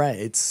have rent.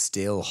 It's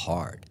still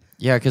hard.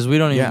 Yeah, because we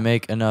don't Yeah. even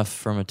make enough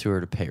from a tour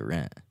to pay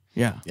rent.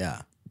 Yeah,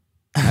 Yeah.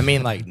 I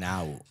mean, like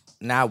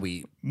now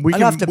we we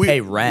enough to we-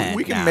 pay rent.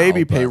 We can now,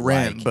 maybe pay but,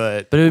 rent, like-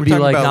 but But it would we're be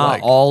talking like about,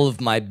 not all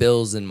of my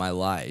bills in my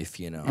life,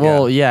 you know.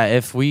 Well, yeah,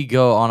 if we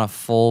go on a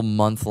full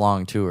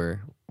month-long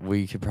tour,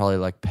 we could probably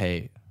like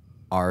pay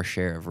our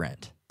share of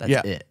rent. That's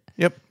Yeah. it.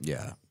 Yep.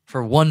 yeah,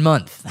 For 1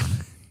 month.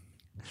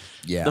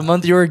 yeah. The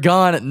month you were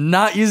gone,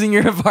 not using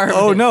your apartment.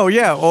 Oh no,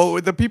 yeah. Oh,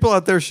 the people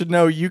out there should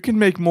know you can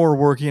make more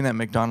working at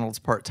McDonald's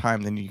part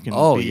time than you can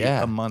Oh, be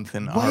yeah. a month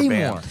in our Way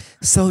band. more.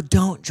 So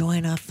don't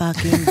join a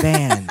fucking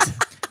band.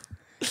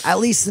 At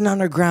least an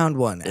underground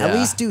one. At Yeah.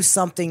 least do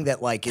something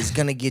that like is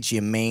gonna get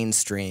you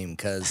mainstream,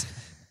 because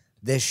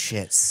this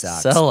shit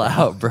sucks. Sell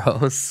out,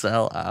 bro.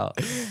 Sell out.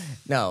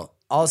 No,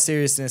 all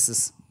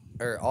seriousness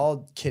or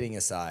all kidding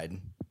aside,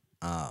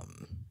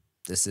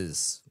 this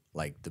is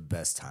like the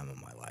best time of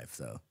my life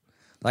though.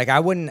 Like I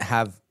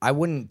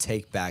wouldn't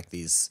take back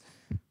these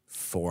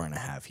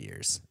 4.5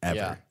 years ever.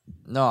 Yeah.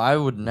 No, I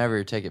would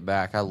never take it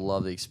back. I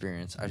love the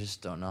experience. I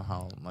just don't know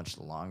how much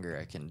longer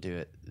I can do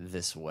it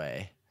this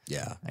way.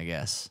 Yeah. I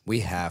guess.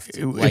 We have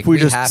to. If we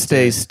just have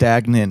stay to,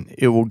 stagnant,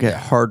 it will get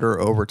harder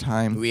over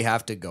time. we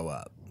have to go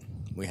up.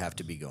 We have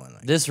to be going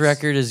like This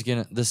record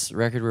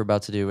we're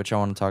about to do, which I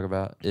want to talk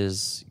about,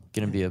 is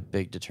gonna be a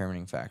big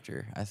determining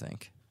factor, I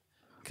think.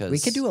 Because We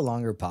could do a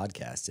longer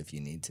podcast if you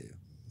need to.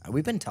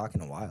 We've been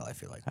talking a while, I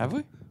feel like. Have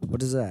we?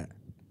 What is that?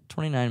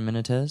 29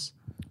 minutes.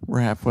 We're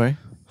halfway.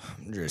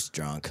 I'm just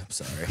drunk. I'm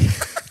sorry.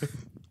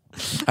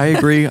 I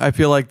agree. I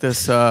feel like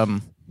this is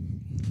going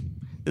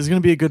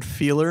to be a good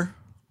feeler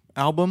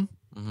album.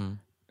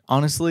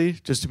 Honestly,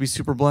 just to be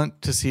super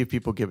blunt, to see if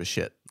people give a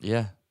shit.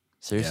 Yeah.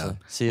 Seriously.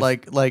 Yeah. See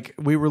if, Like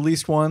we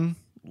released one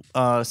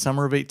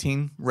summer of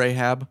 18,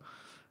 Rahab.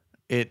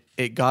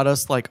 It got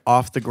us like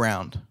off the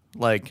ground.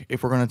 Like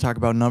if we're going to talk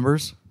about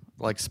numbers,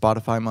 like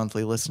Spotify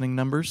monthly listening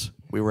numbers,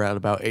 we were at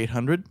about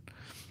 800.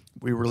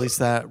 We released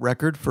that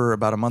record for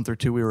about a month or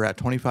two. We were at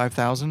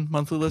 25,000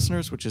 monthly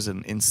listeners, which is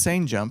an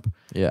insane jump.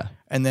 yeah.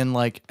 And then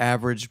like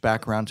averaged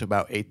back around to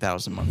about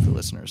 8,000 monthly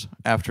listeners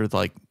after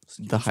like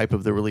the hype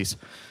of the release.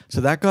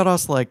 So that got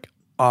us like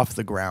off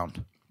the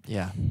ground.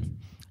 Yeah.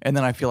 And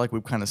then I feel like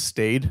we've kind of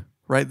stayed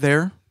right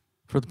there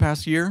for the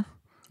past year,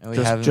 And we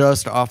haven't-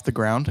 just off the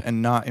ground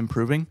and not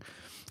improving.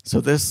 So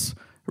this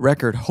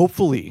record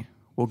hopefully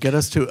will get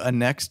us to a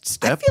next I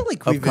step feel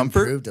like of we've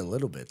comfort. improved a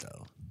little bit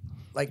though.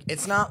 Like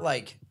it's not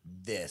like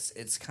this.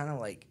 It's kind of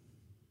like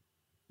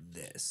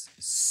this.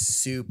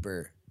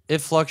 Super. It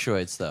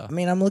fluctuates though. I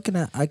mean, I'm looking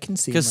at. I can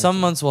see Because some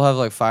months we'll have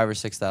like 5,000 or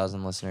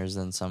 6,000 listeners,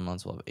 then some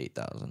months we'll have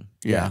 8,000.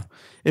 Yeah,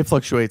 it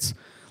fluctuates.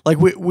 Like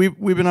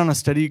we've been on a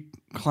steady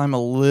climb a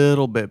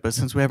little bit, but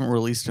since we haven't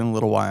released in a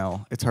little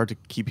while, it's hard to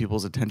keep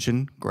people's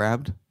attention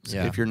grabbed.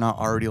 Yeah. If you're not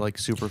already like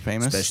super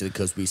famous, especially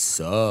because we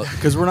suck.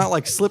 because we're not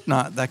like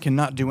Slipknot that can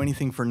not do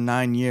anything for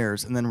 9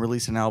 years and then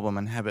release an album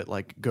and have it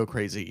like go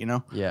crazy, you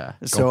know? Yeah.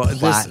 So Go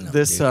platinum,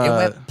 this dude. It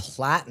went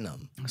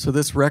platinum. so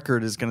this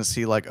record is going to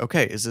see like,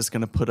 okay, is this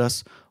going to put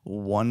us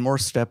one more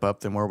step up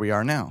than where we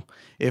are now?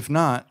 If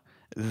not,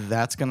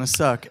 that's going to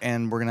suck,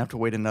 and we're going to have to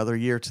wait another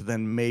year to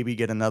then maybe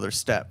get another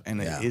step.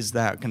 And Yeah. is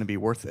that going to be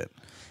worth it?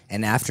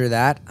 And after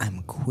that,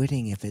 I'm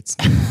quitting if it's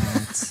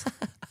not.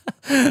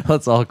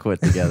 Let's all quit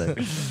together.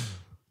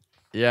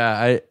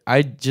 Yeah,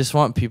 I just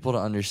want people to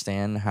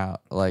understand how,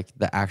 like,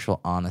 the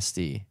actual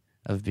honesty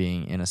of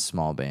being in a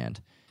small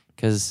band.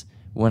 Because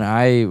when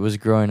I was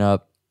growing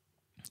up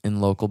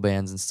in local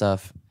bands and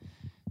stuff,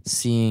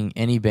 seeing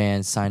any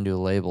band signed to a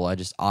label, I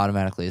just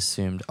automatically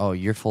assumed, oh,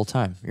 you're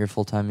full-time. You're a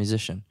full-time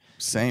musician.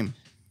 Same.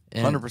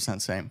 And-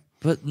 100% same.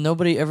 But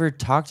nobody ever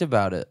talked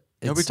about it.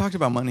 Nobody It's- talked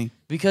about money.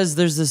 because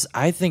there's this,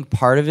 I think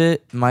part of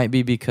it might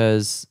be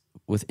because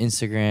with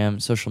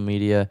Instagram, social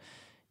media,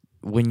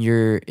 when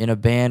you're in a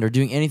band or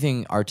doing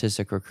anything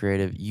artistic or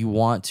creative, you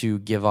want to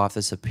give off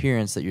this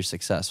appearance that you're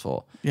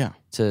successful. Yeah.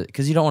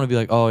 Because you don't want to be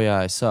like, oh yeah,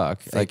 I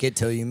suck. Fake it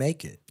till you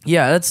make it.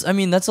 Yeah, that's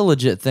a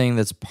legit thing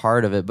that's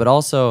part of it. But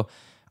also,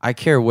 I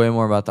care way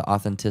more about the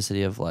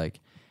authenticity of like,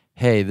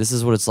 hey, this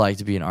is what it's like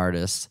to be an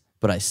artist,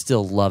 but I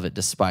still love it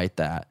despite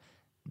that.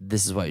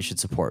 This is why you should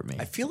support me.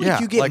 I feel like Yeah,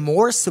 you get like-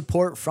 more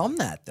support from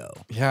that though.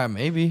 Yeah,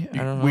 maybe. I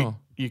don't know.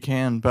 You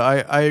can,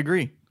 but I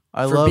agree.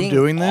 I For love being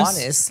doing this.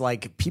 honest,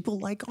 like people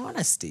like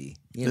honesty.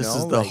 You This know,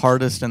 is the like,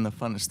 hardest and the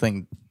funnest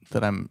thing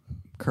that I'm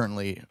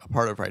currently a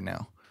part of right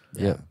now.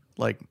 Yeah.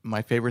 Like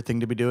my favorite thing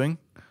to be doing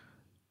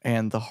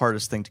and the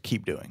hardest thing to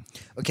keep doing.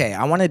 Okay,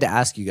 I wanted to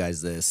ask you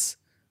guys this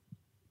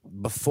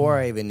before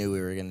I even knew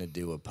we were going to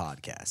do a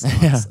podcast.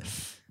 Honestly,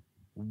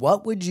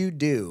 what would you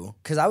do?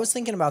 Because I was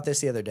thinking about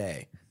this the other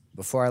day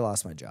before I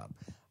lost my job.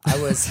 I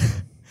was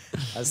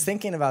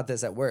thinking about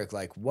this at work.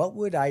 Like, what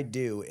would I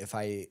do if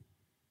I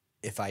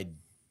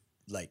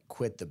like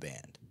quit the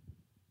band?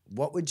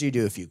 What would you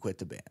do if you quit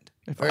the band?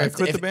 If I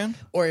quit the band?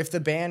 or if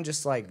the band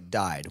just like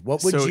died,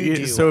 what would so you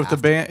do? So if the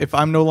after? band, if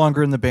I'm no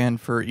longer in the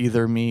band for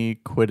either me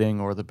quitting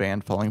or the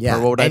band falling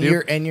apart, what would I and do?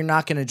 you're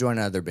not going to join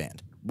another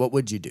band, what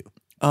would you do?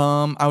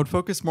 I would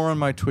focus more on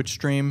my Twitch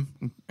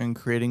stream and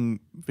creating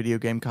video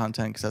game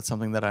content because that's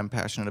something that I'm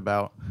passionate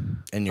about.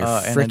 And you're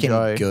and freaking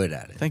enjoy. good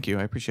at it. Thank you.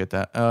 I appreciate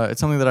that. It's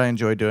something that I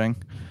enjoy doing.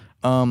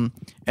 And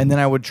then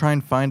I would try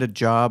and find a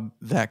job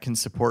that can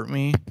support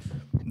me.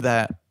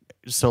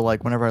 So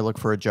like whenever I look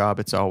for a job,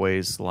 it's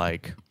always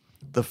like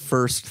the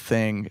first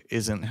thing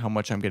isn't how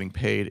much I'm getting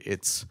paid.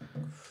 It's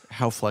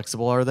how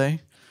flexible are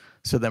they?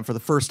 So then for the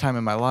first time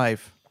in my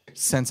life,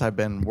 since I've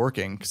been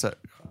working, because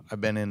I've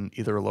been in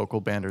either a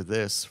local band or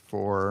this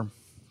for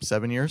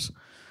 7 years,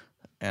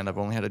 and I've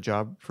only had a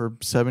job for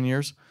 7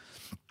 years.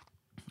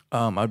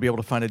 I'd be able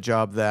to find a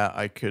job that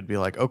I could be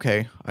like,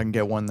 okay, I can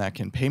get one that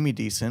can pay me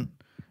decent,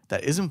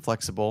 that isn't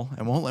flexible,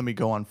 and won't let me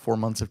go on 4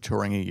 months of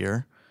touring a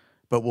year,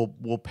 but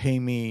will pay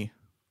me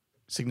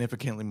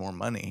significantly more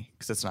money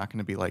because it's not going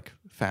to be like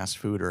fast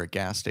food or a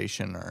gas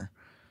station or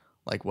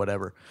like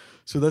whatever.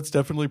 So that's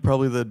definitely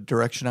probably the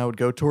direction I would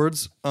go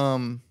towards.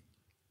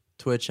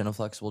 Twitch and a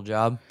flexible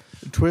job.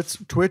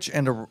 Twitch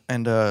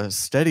and a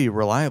steady,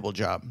 reliable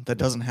job that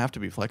doesn't have to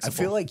be I flexible.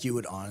 feel like you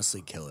would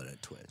honestly kill it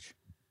at Twitch.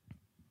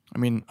 I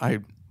mean,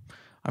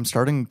 I'm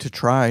starting to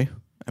try.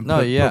 and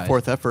No, yeah. put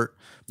forth effort.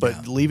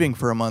 But leaving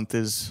for a month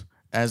is,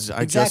 as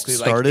I Exactly.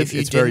 just started, if you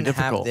it's very didn't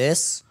difficult. Have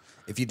this,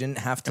 if you didn't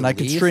have to, And I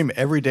could leave, stream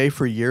every day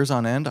for years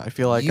on end. I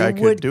feel like you I would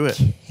could do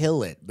it.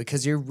 kill it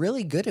because you're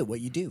really good at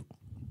what you do.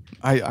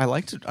 I'd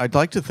like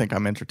to think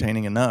I'm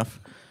entertaining enough.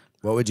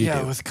 What would you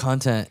Yeah, do? with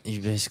content,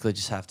 you basically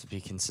just have to be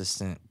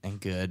consistent and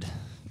good.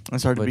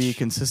 It's hard to be Which-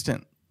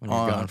 consistent when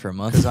you're gone for a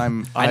month. because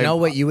I know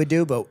what you would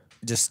do, but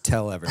just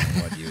tell everyone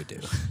what you would do.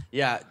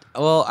 Yeah,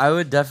 well, I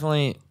would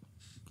definitely.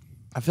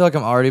 I feel like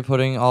I'm already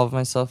putting all of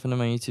myself into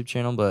my YouTube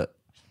channel, but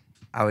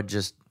I would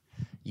just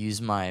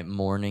use my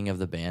morning of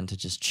the band to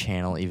just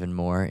channel even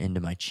more into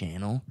my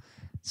channel.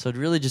 So it'd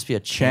really just be a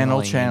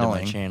channeling into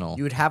channeling. my channel.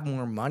 You would have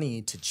more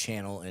money to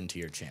channel into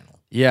your channel.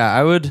 Yeah,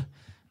 I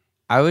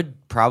would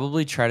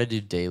probably try to do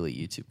daily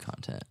YouTube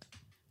content.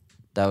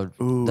 That would.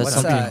 Ooh, that's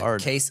What's something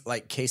hard.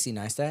 Casey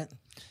Neistat?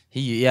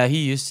 he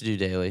used to do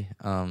daily.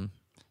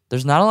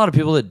 There's not a lot of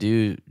people that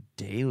do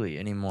daily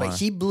anymore. But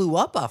he blew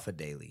up off of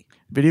daily.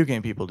 Video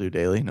game people do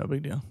daily. No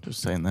big deal.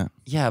 Just saying that.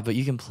 Yeah, but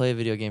you can play a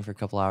video game for a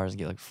couple hours and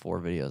get like 4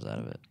 videos out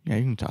of it. Yeah,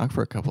 you can talk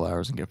for a couple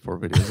hours and get 4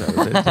 videos out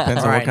of it. Depends on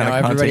All right, what kind now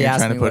of content everybody you're asked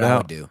trying me to put what I would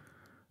out. do.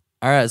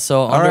 All right,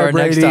 so on All to right, our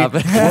next Brady.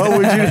 topic. What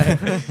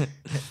would you?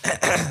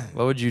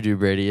 What would you do,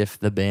 Brady, if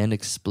the band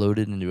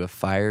exploded into a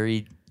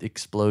fiery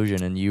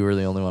explosion and you were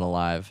the only one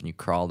alive and you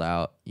crawled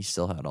out, you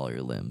still had all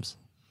your limbs?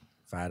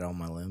 If I had all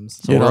my limbs.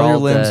 So You had we're all your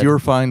all limbs. dead. You were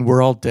fine.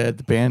 We're all dead.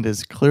 The band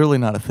is clearly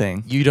not a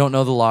thing. You don't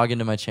know the login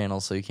to my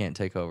channel, so you can't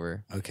take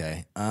over.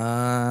 Okay.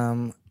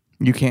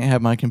 You can't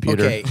have my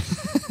computer. Okay.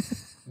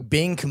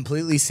 Being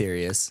completely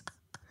serious,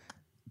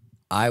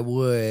 I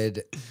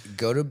would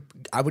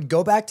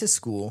go back to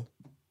school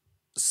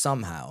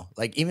somehow.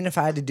 Like even if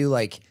I had to do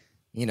like,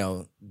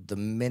 the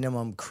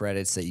minimum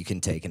credits that you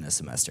can take in a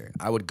semester.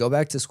 I would go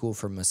back to school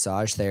for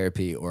massage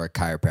therapy or a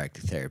chiropractic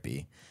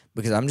therapy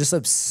because I'm just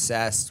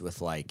obsessed with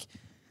like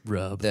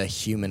the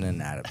human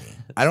anatomy.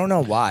 I don't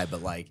know why,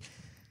 but like,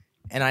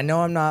 and I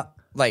know I'm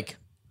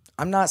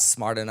not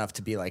smart enough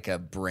to be like a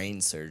brain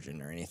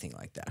surgeon or anything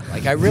like that.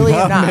 Like I really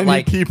am not. Many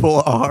Like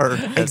people are.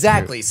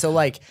 exactly. So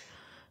like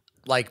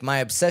my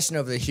obsession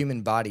over the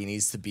human body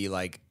needs to be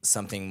like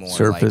something more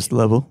Surface like,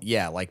 level.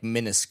 yeah, like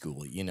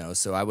minuscule,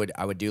 So I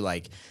would do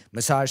like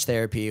massage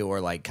therapy or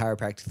like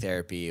chiropractic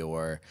therapy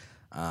or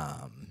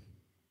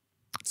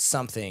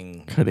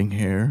something. Cutting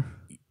hair.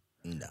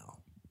 No.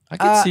 I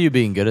could see you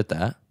being good at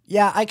that.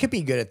 Yeah, I could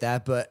be good at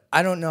that, but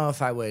I don't know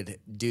if I would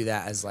do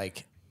that as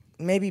like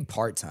maybe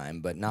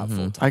part-time, but not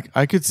full-time.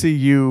 I could see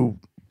you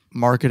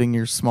marketing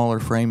your smaller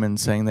frame and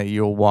saying that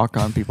you'll walk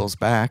on people's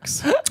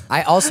backs.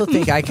 I also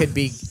think I could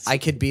be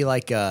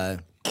like I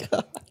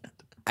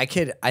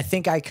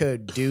think I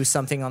could do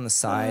something on the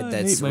side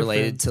that's hate my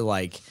related friend. to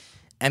like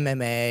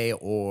MMA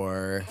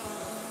or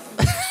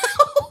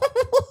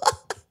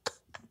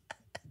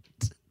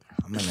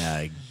I'm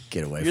gonna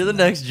get away You're the from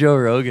that. next Joe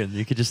Rogan.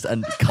 You could just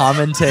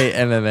commentate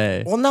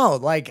MMA. Well, no,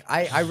 like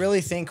I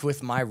really think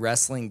with my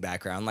wrestling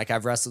background, like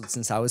I've wrestled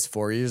since I was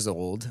 4 years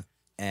old,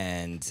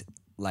 and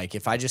like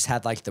if I just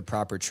had like the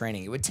proper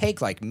training, it would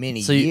take like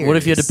many So years. what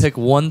if you had to pick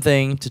one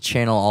thing to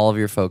channel all of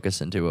your focus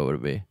into? What would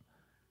it be?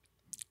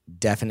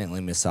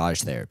 Definitely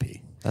massage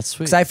therapy. That's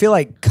sweet. Because I feel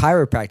like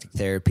chiropractic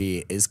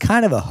therapy is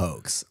kind of a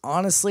hoax.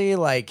 Honestly,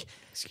 like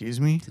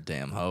Excuse me?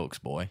 Damn hoax,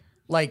 boy.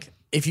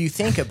 if you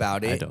think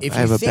about it, don't. if I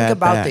have you a think bad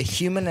about the back.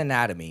 human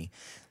anatomy,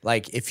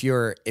 like if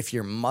your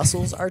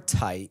muscles are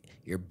tight,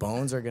 your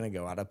bones are gonna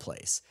go out of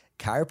place.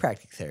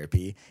 Chiropractic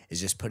therapy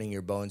is just putting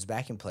your bones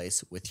back in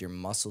place with your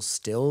muscles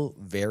still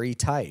very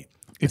tight.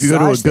 If you go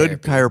to a Massage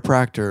good therapy-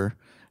 chiropractor,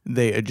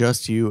 they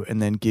adjust you and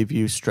then give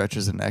you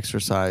stretches and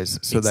exercise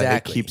so that it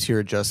Exactly. keeps your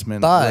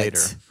adjustment but later.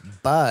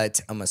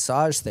 but a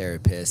massage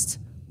therapist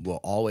will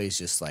always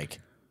just like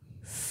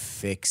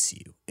fix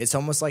you. It's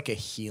almost like a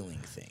healing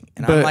thing,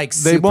 and But I'm like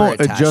they super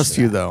won't attached adjust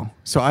to you that. though.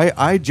 So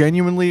I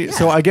genuinely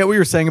so I get what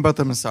you're saying about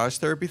the massage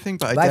therapy thing,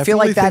 but But I I feel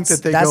definitely like think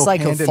that they that's go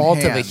like a hand in fault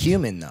of a hand.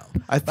 human though.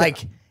 I thi-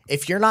 like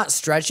if you're not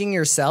stretching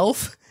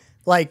yourself,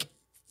 like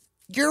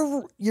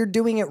you're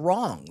doing it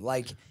wrong.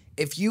 Like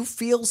if you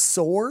feel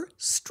sore,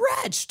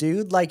 stretch,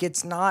 dude. Like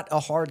it's not a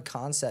hard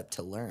concept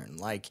to learn.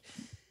 Like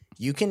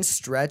you can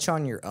stretch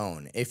on your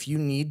own. If you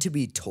need to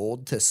be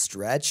told to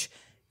stretch,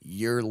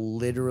 you're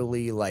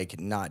literally like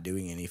not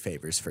doing any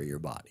favors for your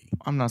body.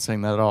 I'm not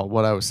saying that at all.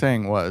 What I was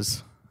saying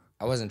was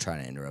I wasn't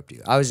trying to interrupt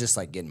you. I was just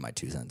like getting my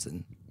 2 cents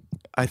in.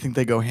 I think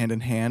they go hand in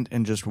hand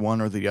and just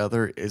one or the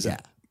other isn't Yeah.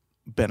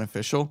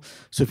 beneficial.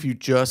 So if you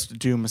just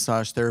do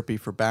massage therapy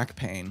for back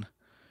pain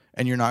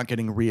and you're not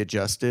getting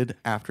readjusted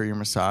after your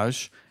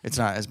massage, it's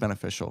not as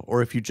beneficial.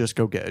 Or if you just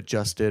go get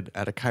adjusted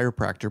at a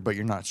chiropractor, but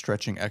you're not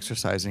stretching,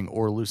 exercising,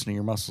 or loosening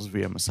your muscles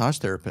via a massage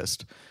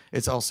therapist,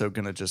 it's also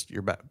going to just,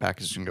 your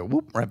back is going to go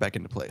whoop right back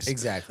into place.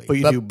 Exactly. But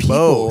you do people,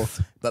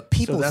 both. But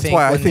people So that's think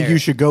why I when think they're- you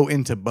should go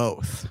into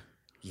both.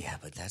 Yeah,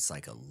 but that's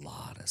like a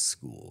lot of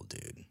school,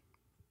 dude.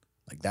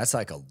 Like that's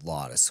like a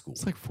lot of school.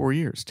 It's like 4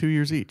 years, 2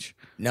 years each.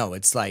 No,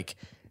 it's like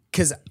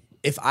because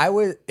if I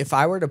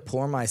were to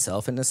pour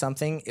myself into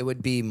something, it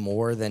would be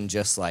more than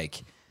just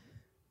like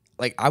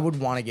like I would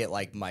want to get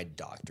like my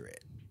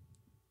doctorate.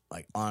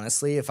 Like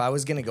honestly, if I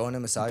was gonna go into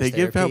massage They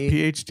therapy, give out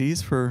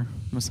PhDs for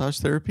massage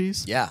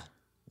therapies? yeah,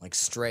 like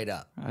straight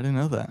up, I didn't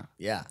know that.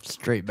 yeah,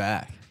 Straight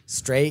back.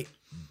 straight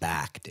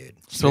back, dude.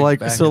 back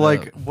it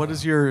up. What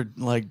is your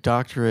like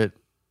doctorate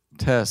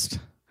test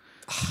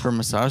for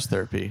massage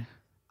therapy?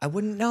 I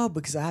wouldn't know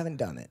because I haven't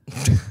done it.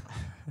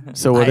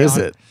 So what is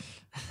it?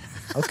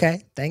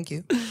 Okay, thank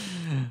you.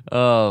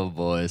 Oh,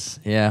 boys.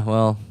 Yeah,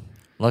 well,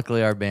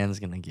 luckily our band's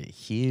going to get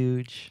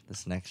huge.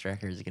 This next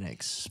record is going to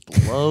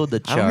explode the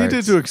charts. I don't need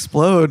it to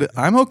explode.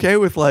 I'm okay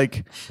with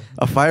like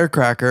a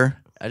firecracker,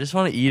 I just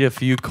want to eat a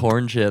few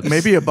corn chips.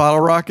 maybe a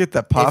bottle rocket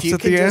that pops you at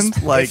could the just-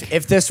 end. Like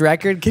if this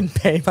record can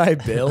pay my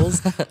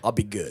bills, I'll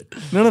be good.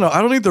 no.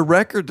 I don't need the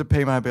record to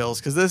pay my bills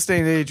because this day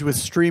and age with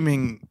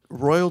streaming,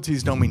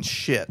 royalties don't mean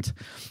shit.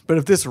 But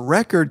if this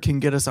record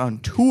can get us on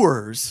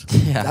tours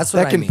Yeah. That's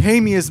what that I can mean. pay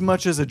me as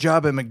much as a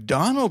job at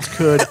McDonald's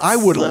could, I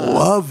would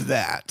love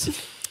that.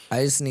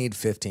 I just need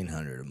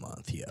 $1,500 a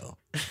month, yo.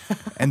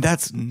 And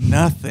that's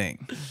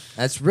nothing.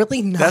 That's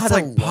really not. That's a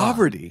like lot.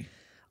 poverty.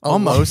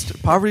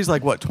 Almost. Poverty's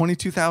like what,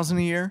 22,000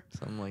 a year?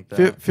 Something like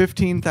that.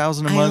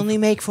 15,000 a month.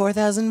 make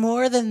 4,000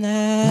 more than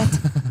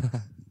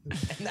that.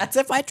 And that's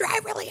if I try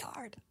really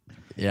hard.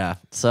 Yeah.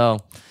 So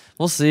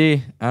we'll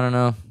see. I don't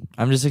know.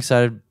 I'm just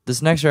excited.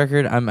 This next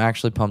record, I'm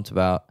actually pumped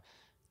about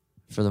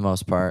for the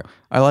most part.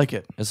 I like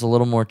it. It's a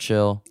little more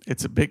chill.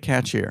 It's a bit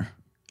catchier.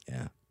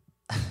 Yeah.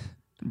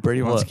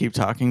 Brady wants What? to keep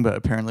talking, but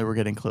apparently we're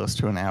getting close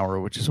to an hour,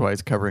 which is why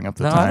he's covering up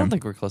the No, time. I don't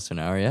think we're close to an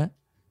hour yet.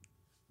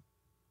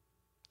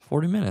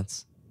 40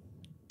 minutes.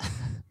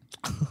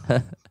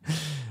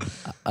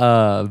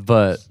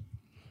 But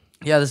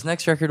yeah, this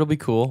next record will be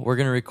cool. We're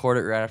gonna record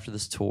it right after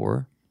this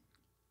tour.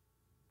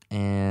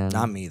 And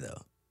Not me,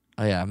 though.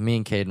 oh yeah, me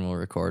and Caden will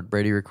record.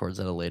 Brady records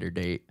at a later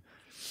date.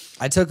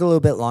 I took a little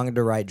bit longer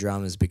to write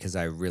drums because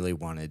I really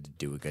wanted to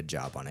do a good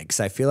job on it. Because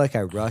I feel like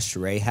I rushed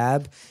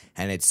Rahab,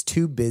 and it's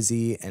too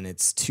busy and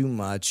it's too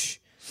much,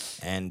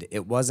 and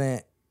it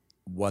wasn't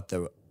what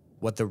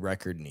the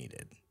record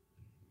needed.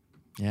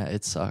 Yeah,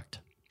 it sucked.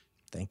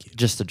 Thank you.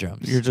 Just the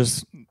drums. You're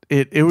just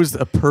it was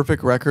a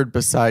perfect record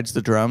besides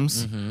the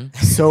drums. Mm-hmm.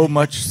 So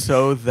much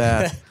so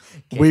that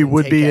we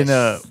would be in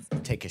a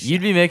take a shot.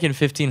 You'd be making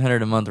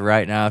 $1,500 a month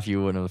right now if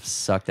you wouldn't have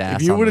sucked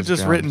ass. if you on would have those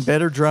just drums. written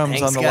better drums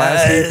Thanks, on the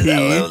guys. last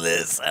I love EP,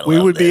 this. I we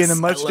love would be in this. a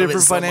I much love it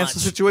different so financial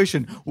much.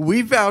 situation.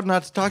 We vowed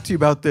not to talk to you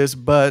about this,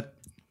 but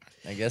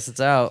I guess it's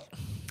out.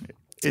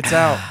 it's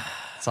out.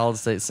 Solid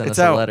State sent It's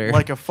us a out letter.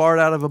 like a fart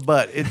out of a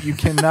butt. You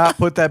cannot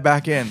put that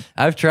back in.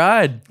 I've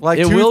tried. Like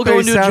it toothpaste will go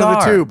into a out jar.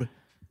 of the tube.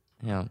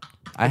 Yeah,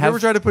 I Have you ever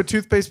have. tried to put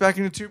toothpaste back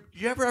in a tube?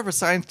 You ever have a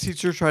science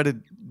teacher try to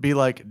be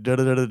like da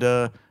da da da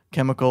da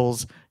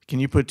chemicals? Can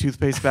you put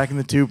toothpaste back in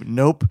the tube?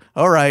 Nope.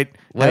 All right.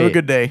 Have a Wait.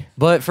 good day.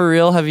 But for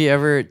real, have you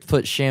ever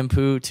put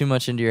shampoo too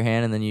much into your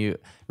hand and then you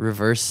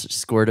reverse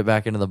squirt it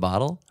back into the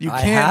bottle? You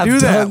I can't have do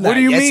that. done What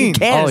do you Yes, mean? You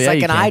can. It's yeah, like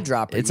you an can.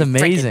 eyedropper. It's You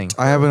amazing.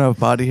 I have enough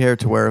body hair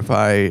to where if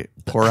I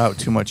pour out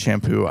too much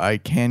shampoo, I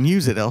can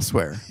use it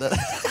elsewhere.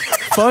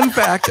 Fun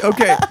fact.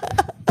 Okay.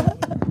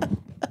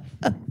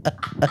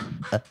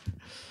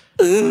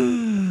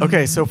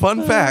 Okay, so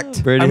fun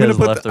fact. Brady has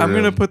left the I'm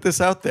gonna room. put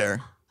this out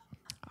there.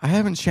 I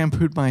haven't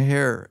shampooed my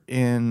hair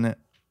in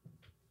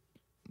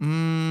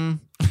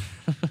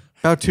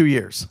about 2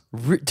 years.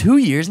 2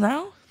 years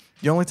now?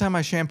 The only time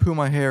I shampoo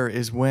my hair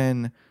is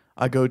when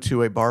I go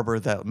to a barber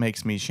that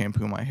makes me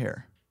shampoo my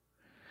hair.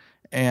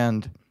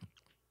 And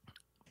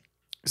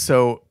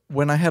so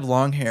when I had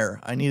long hair,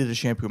 I needed to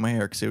shampoo my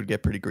hair because it would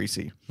get pretty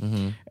greasy.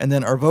 Mm-hmm. And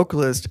then our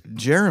vocalist,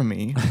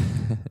 Jeremy,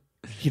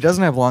 he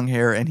doesn't have long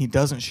hair and he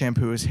doesn't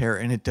shampoo his hair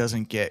and it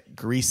doesn't get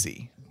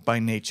greasy by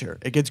nature.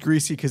 It gets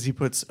greasy because he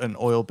puts an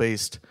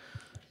oil-based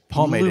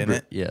pomade in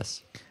it.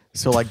 Yes.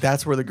 So like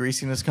that's where the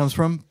greasiness comes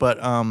from.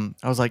 But I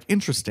was like,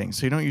 interesting.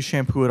 So you don't use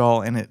shampoo at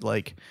all, and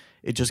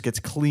it just gets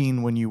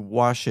clean when you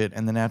wash it,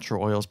 and the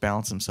natural oils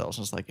balance themselves.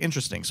 I was like,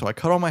 interesting. So I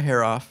cut all my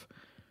hair off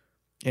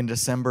in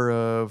December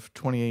of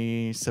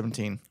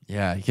 2017.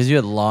 Yeah, because you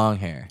had long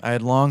hair. I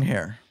had long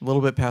hair, a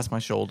little bit past my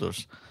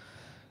shoulders.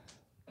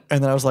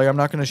 And then I was like, I'm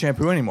not going to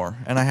shampoo anymore.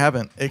 And I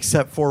haven't,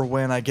 except for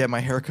when I get my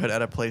hair cut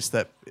at a place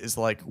that is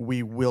like,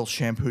 we will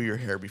shampoo your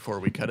hair before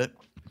we cut it.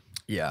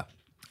 Yeah.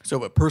 So,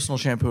 but personal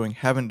shampooing,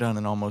 haven't done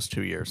in almost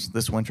 2 years.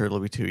 This winter, it'll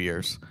be 2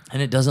 years.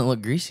 And it doesn't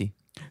look greasy.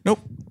 Nope.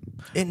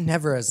 It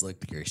never has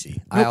looked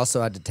greasy. I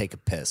also had to take a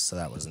piss, so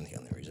that wasn't the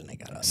only reason I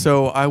got up.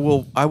 So I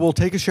will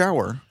take a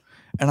shower,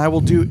 and I will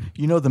do,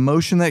 the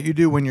motion that you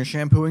do when you're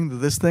shampooing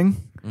this thing?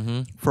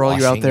 Mm-hmm. For all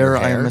you out Washing there, your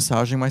I am hair?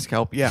 massaging my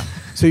scalp. Yeah.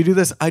 So you do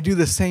this. I do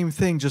the same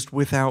thing just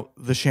without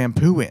the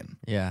shampoo in.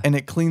 Yeah. And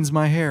it cleans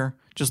my hair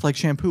just like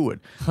shampoo would.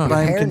 But Your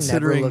I am hair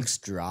considering, never looks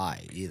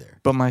dry either.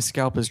 but my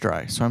scalp is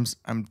dry, so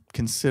I'm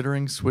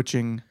considering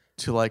switching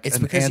to like It's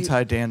an because you-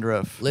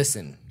 anti-dandruff.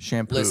 Listen.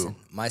 Shampoo. Listen.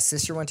 My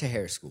sister went to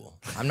hair school.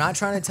 I'm not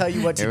trying to tell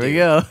you what to Here do. we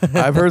go.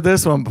 I've heard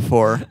this one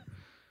before.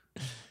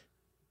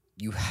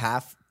 You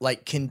have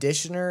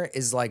conditioner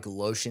is like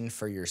lotion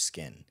for your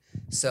skin.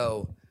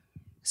 So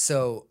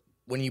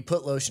when you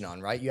put lotion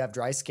on, right? You have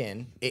dry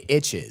skin. It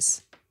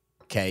itches.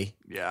 Okay.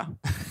 Yeah.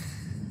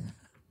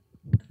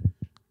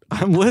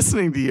 I'm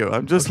listening to you.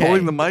 I'm just Okay.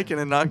 holding the mic in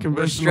a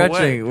non-conventional way.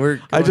 stretching.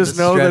 We're I going just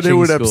to know that it stretching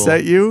would school.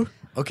 upset you.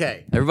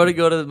 Okay. Everybody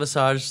go to the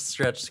massage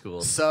stretch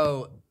school.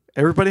 So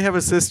Everybody have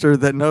a sister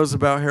that knows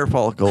about hair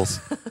follicles.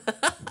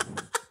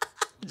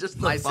 Just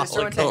the my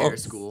sister went to hair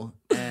follicles. school,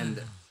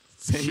 and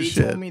Same she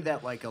shit. told me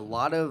that like a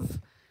lot of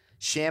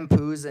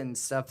shampoos and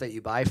stuff that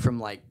you buy from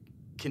like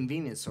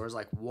convenience stores,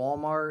 like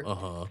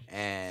Walmart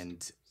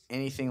and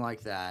anything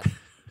like that.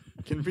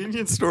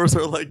 Convenience stores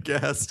are like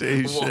gas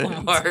stations.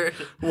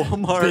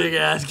 Walmart. Big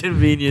ass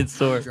convenience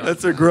store.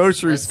 That's a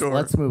grocery store.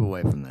 Let's move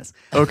away from this.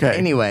 Okay.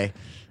 Anyway,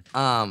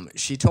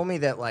 she told me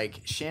that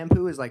like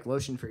shampoo is like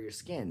lotion for your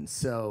skin,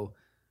 so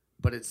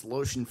but it's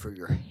lotion for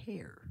your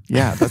hair.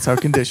 Yeah, that's how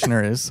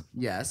conditioner is.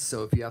 Yes,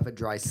 so if you have a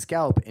dry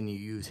scalp and you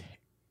use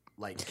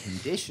like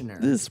conditioner,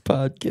 This it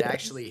podcast.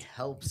 actually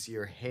helps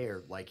your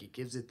hair. Like it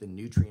gives it the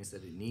nutrients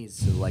that it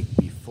needs to like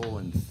be full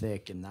and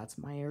thick, and that's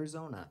my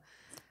Arizona.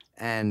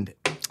 And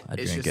it's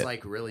drink just it.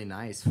 like really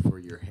nice for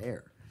your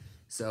hair.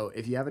 So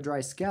if you have a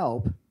dry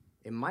scalp,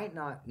 it might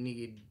not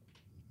need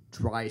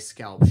dry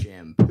scalp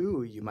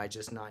shampoo. You might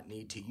just not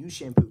need to use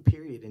shampoo,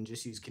 period, and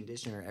just use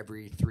conditioner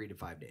every 3 to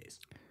 5 days.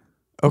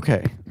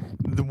 Okay.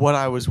 What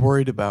I was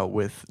worried about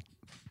with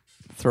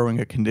throwing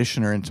a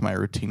conditioner into my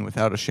routine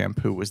without a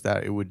shampoo was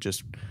that it would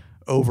just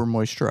over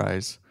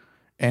moisturize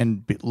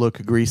and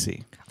look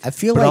greasy. I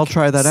feel But like I'll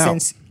try that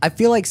out. I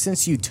feel like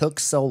since you took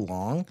so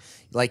long,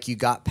 like you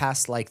got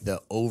past like the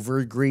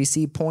over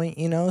greasy point,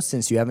 you know,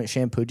 since you haven't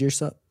shampooed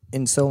yourself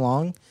in so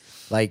long,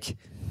 like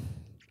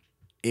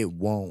it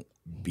won't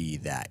be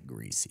that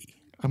greasy.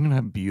 I'm going to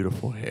have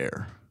beautiful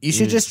hair. You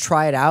should just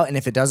try it out, and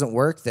if it doesn't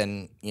work,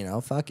 then you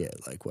know, fuck it,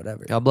 like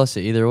whatever. God bless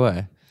you. Either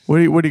way. What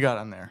do you got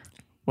on there?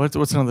 What's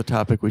another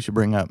topic we should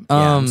bring up?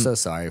 Yeah, I'm so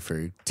sorry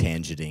for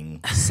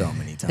tangenting so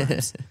many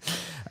times.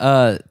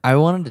 I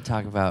wanted to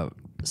talk about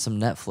some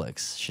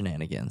Netflix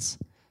shenanigans.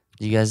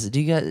 Do you guys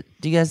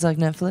like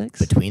Netflix?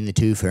 Between the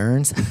two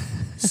ferns,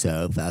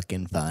 so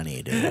fucking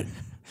funny, dude.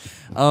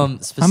 I'm a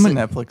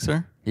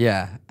Netflixer.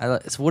 Yeah.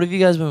 So what have you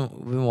guys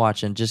been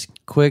watching? Just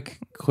quick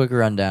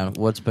rundown.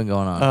 What's been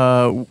going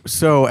on?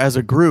 So as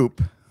a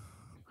group,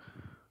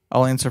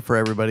 I'll answer for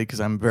everybody because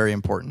I'm very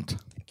important.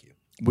 Thank you.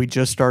 We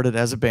just started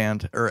as a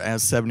band, or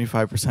as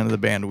 75% of the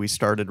band, we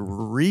started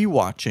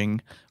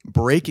rewatching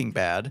Breaking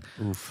Bad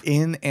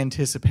in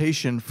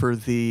anticipation for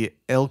the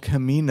El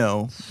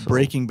Camino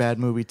Breaking Bad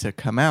movie to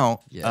come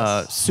out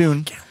Yes.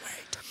 soon. Can't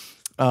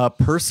wait.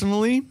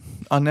 Personally,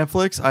 on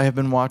Netflix, I have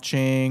been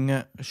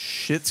watching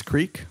Schitt's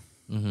Creek.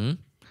 Mm-hmm.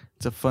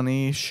 It's a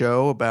funny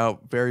show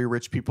about very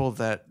rich people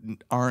that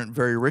aren't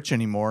very rich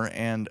anymore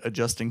and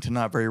adjusting to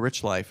not very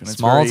rich life. And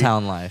Small it's very,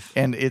 town life.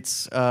 And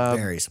it's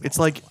Very small it's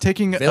like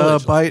taking a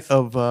Village bite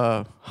of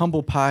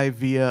humble pie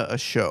via a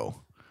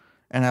show,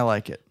 and I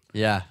like it.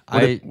 Yeah.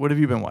 What have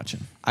you been watching?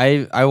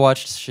 I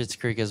watched Schitt's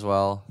Creek as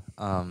well.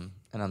 And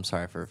I'm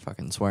sorry for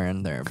fucking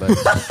swearing there, but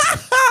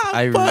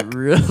I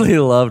really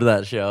loved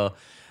that show.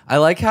 I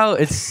like how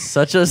it's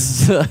such a.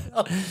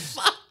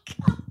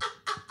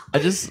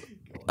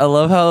 I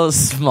love how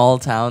small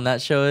town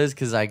that show is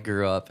because I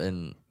grew up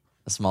in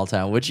a small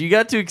town, which you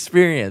got to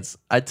experience.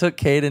 I took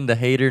Caden to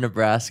Hayter,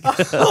 Nebraska.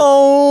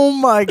 Oh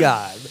my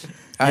god.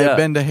 I Yeah. have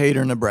been to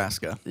Hayter,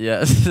 Nebraska.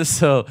 Yeah,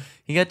 so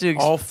he got to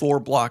All 4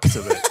 blocks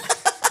of it.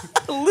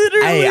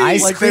 literally. Hey, I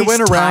Like, they screeched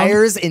went around-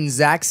 tires in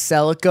Zach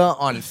Celica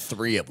on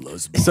 3 of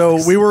those blocks.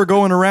 So we were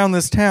going around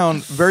this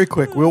town very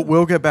quick.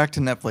 We'll get back to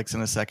Netflix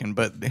in a second,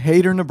 but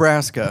Hayter,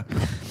 Nebraska.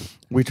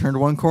 We turned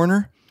one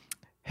corner.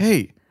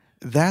 Hey,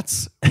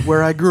 that's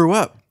where I grew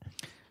up.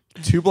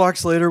 2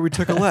 blocks later, we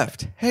took a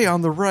left. Hey,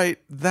 on the right,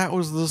 that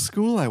was the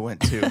school I went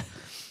to.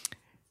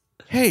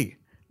 Hey,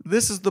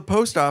 this is the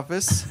post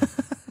office.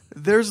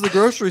 There's the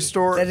grocery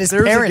store. That is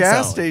There's a parents'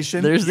 gas own.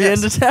 station. There's the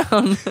Yes. end of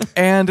town.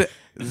 And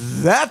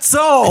that's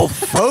all,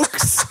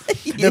 folks.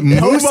 Move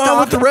post on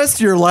with the rest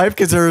of your life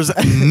because there's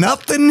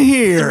nothing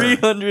here.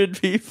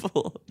 300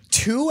 people.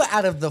 2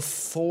 out of the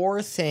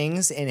 4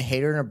 things in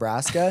Hayter,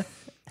 Nebraska,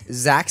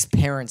 Zach's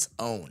parents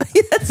own.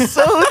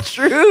 So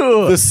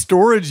true. The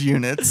storage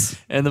units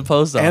And the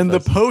post office. and the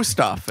post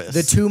office.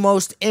 The 2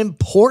 most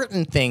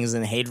important things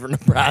in Hayter,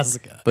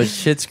 Nebraska. But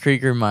Schitt's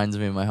Creek reminds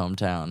me of my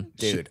hometown.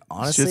 Dude,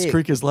 honestly, Schitt's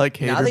Creek is like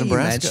now Hayter, that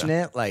Nebraska. you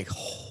mention it, like,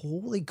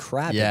 holy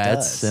crap, Yeah, it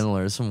does. it's similar.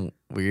 There's some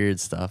weird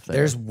stuff there.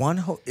 There's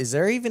one. Is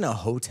there even a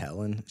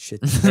hotel in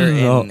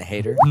in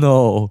Hayter?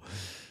 No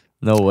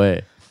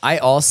way. I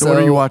also. So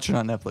what are you watching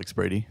on Netflix,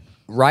 Brady?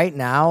 Right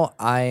now,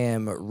 I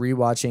am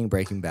rewatching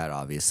Breaking Bad,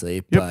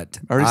 obviously, but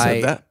I already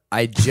said that.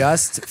 I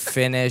just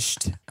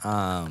finished. You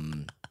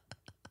sound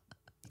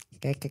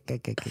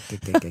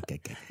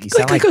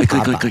like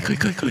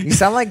Popeye. You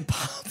sound like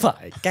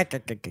Popeye.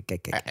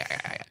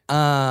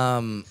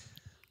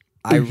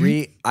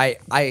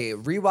 I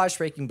rewatched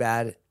Breaking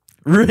Bad.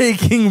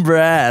 Breaking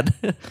Brad.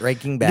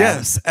 Breaking Bad.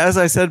 Yes, as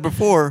I said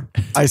before,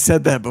 I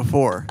said that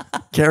before.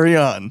 Carry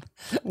on.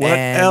 What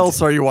And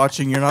else are you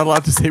watching? You're not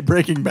allowed to say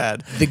Breaking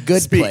Bad. The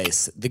Good Speak.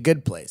 Place. The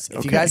Good Place. If you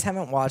Okay. guys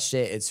haven't watched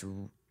it, it's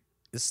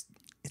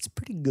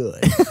pretty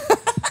good.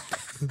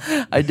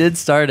 I did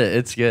start it.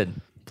 It's good.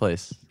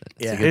 Place.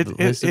 It's Yeah. a good It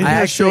place to be.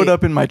 has showed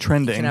up in my You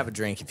trending. can have a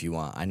drink if you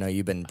want. I know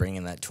you've been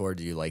bringing that toward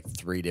you like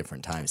 3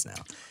 different times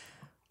now.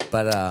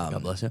 But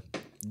God bless you.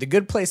 The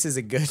Good Place is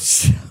a good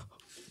show.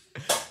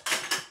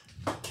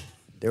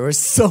 There was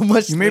so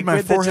much. You made my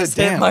liquid that forehead just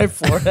hit damp. my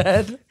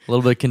forehead. A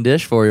little bit of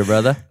condish for you,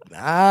 brother.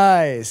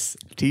 Nice.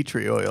 Tea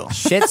tree oil.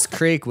 Schitt's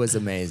Creek was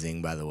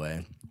amazing, by the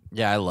way.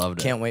 Yeah, I loved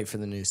it. Can't wait for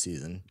the new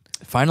season.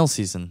 Final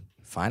season.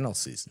 Final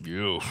season.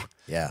 You.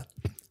 Yeah.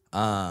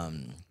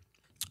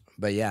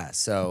 But yeah,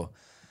 so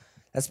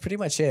that's pretty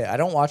much it. I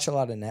don't watch a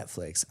lot of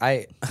Netflix.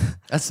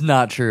 That's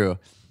not true.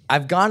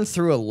 I've gone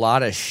through a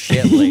lot of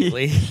shit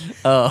lately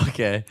Oh,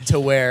 okay. to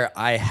where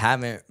I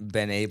haven't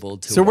been able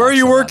to. So where are watch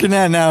you a lot working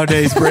at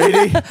nowadays,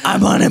 Brady?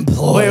 I'm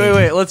unemployed.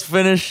 Wait. Let's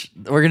finish.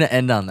 We're gonna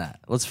end on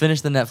that. Let's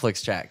finish the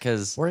Netflix chat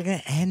because We're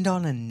gonna end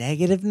on a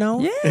negative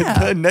note.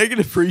 yeah.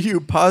 Negative for you,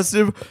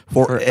 positive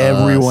for For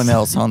everyone us.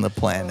 else on the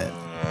planet.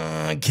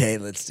 Okay,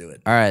 let's do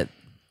it. All right.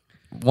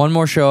 One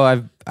more show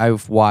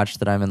I've watched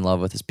that I'm in love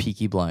with is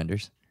Peaky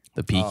Blinders.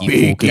 The Peaky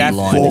Peaky fucking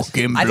Blinders.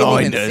 fucking I didn't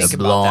even blinders. think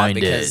about that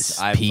because Blinders,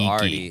 I've Peaky.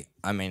 already.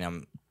 I mean,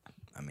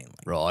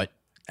 like Right.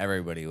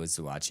 everybody was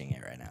watching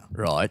it right now.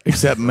 Right.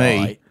 Except me.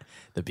 Right.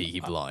 The Peaky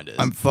Blinders.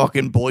 I'm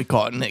fucking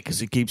boycotting it because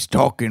he keeps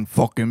talking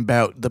fucking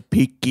about the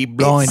Peaky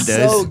Blinders.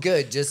 It's so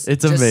good. it's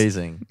just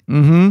amazing.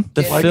 Mm-hmm.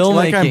 The Like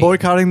filmmaking. I'm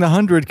boycotting the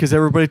 100 because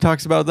everybody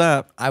talks about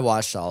that. I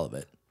watched all of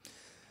it.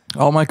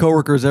 All my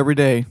coworkers every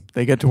day,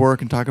 they get to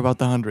work and talk about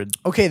the 100.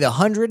 Okay, the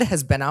 100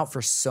 has been out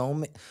for so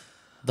many.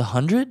 The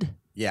 100? Is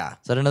Yeah,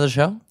 that another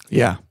show?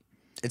 Yeah.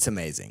 it's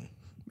amazing.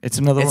 It's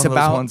another It's one of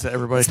about those ones that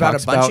everybody it's about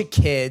talks a bunch about. of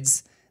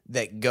kids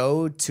that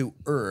go to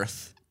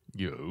Earth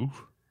You.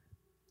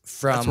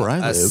 from That's where I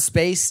a live.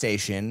 space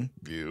station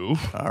You.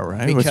 All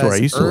right. That's where I because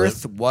used to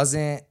Earth live.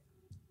 wasn't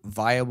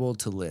viable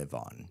to live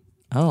on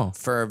Oh.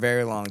 for a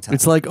very long time.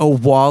 It's like a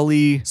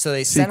Wall-E So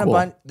they send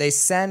sequel. They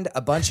send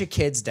a bunch of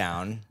kids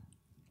down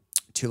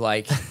to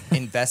like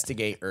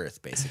investigate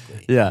Earth,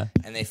 basically. Yeah.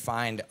 And they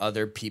find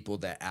other people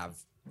that have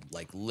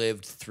like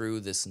lived through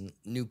this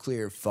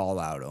nuclear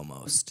fallout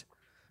almost.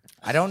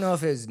 I don't know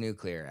if it was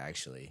nuclear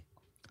actually.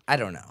 I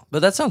don't know. But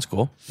that sounds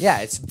cool. Yeah,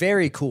 it's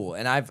very cool,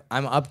 and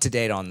I'm up to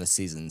date on the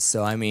seasons.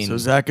 So I mean, So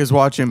Zach is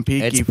watching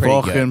Peaky It's pretty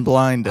good. fucking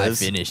Blinders.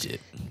 finished it.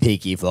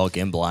 Peaky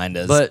fucking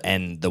Blinders, But-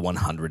 and the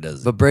 100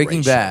 is. But Breaking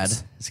great Bad,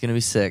 shows. it's going to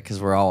be sick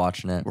because we're all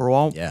watching it. We're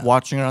all Yeah.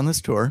 watching it on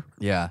this tour.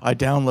 Yeah. I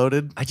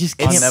downloaded. I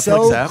just on can't. It's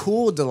Netflix so app.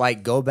 cool to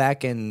like go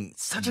back and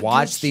Such a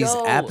watch good these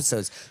show.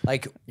 episodes.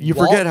 Like You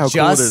Walt forget how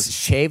cool it just is.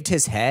 shaved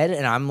his head,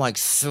 and I'm like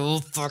so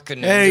fucking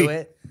into Hey,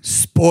 it.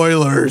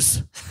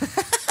 spoilers.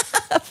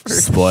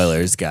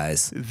 Spoilers,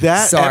 guys.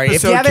 That Sorry, if you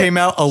episode haven't- came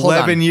out hold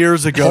 11 on.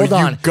 years ago. Hold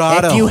on. You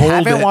gotta if you hold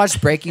haven't it.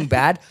 watched Breaking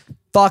Bad,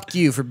 fuck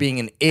you for being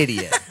an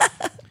idiot.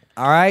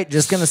 All right,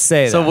 just gonna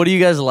say that. So, what do you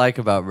guys like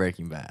about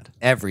Breaking Bad?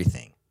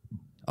 Everything.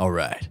 All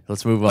right.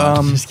 Let's move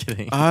on. Just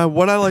kidding.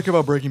 What I like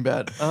about Breaking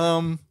Bad,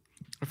 I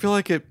feel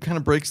like it kind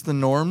of breaks the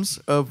norms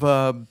of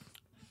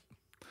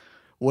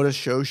what a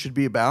show should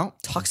be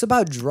about. Talks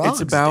about drugs.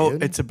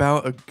 dude. It's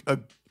about a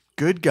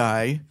good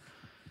guy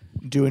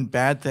doing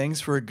bad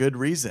things for a good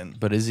reason.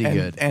 But is he And-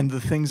 good? And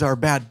the things are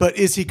bad. But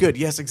is he good?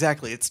 Yes,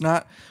 exactly. It's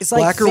not It's like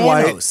black or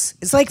white. Thanos.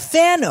 It's like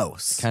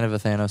Thanos. Kind of a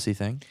Thanos-y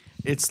thing.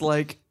 It's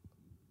like,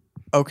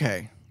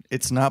 okay,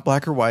 it's not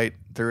black or white.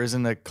 There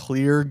isn't a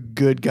clear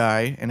good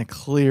guy and a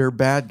clear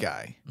bad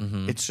guy.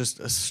 Mm-hmm. It's just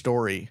a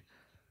story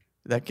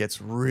that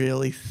gets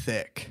really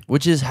thick.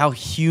 Which is how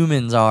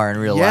humans are in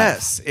real life.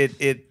 Yes,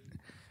 it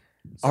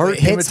art It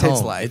hits imitates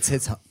home. life.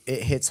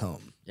 It hits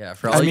home. Yeah.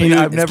 For I all mean, you,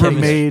 I've it's never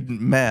chemistry. made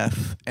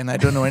meth, and I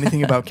don't know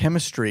anything about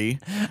chemistry,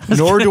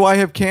 nor do I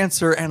have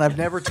cancer, and I've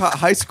never taught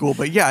high school.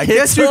 But yeah, I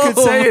guess you could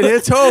say it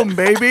hits home,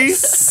 baby.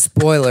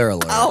 Spoiler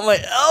alert. Oh, my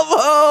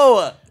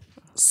elbow.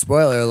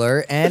 Spoiler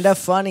alert. And a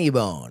funny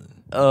bone.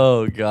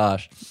 Oh,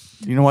 gosh.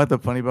 You know what the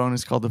funny bone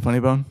is called? The funny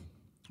bone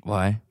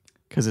Why?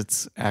 because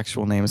its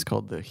actual name is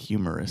called the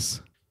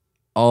humerus.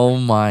 Oh,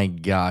 my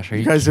gosh. Are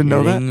you guys didn't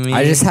know that? kidding me?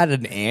 I just had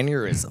an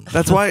aneurysm.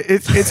 That's why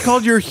it's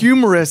called your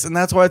humerus, and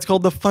that's why it's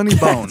called the funny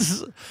bone.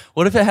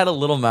 What if it had a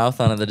little mouth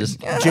on it that just...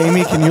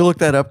 Jamie, can you look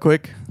that up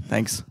quick?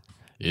 Thanks.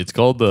 It's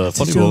called the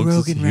Funny Joe Bones.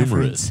 It's Rogan humorous.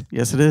 reference.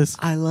 Yes, it is.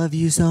 I love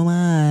you so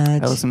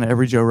much. I listen to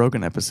every Joe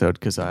Rogan episode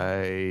because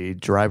I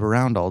drive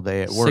around all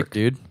day at work. Sick,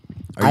 dude.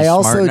 Are I you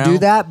also smart now? do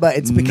that, but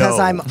it's because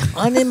No. I'm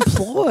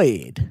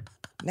unemployed.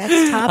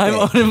 Next topic.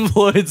 I'm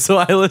unemployed, so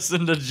I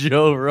listen to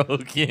Joe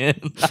Rogan.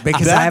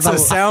 because I have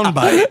That's a a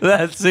soundbite.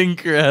 That's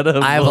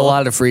incredible. I have a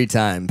lot of free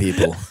time,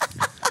 people.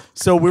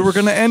 So we were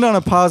going to end on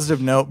a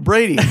positive note.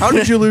 Brady, how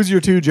did you lose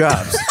your 2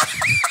 jobs?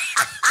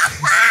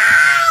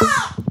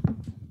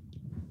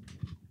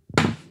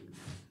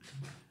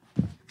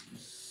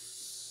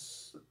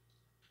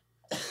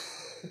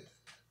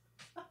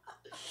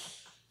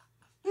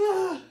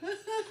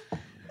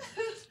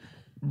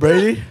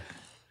 Brady,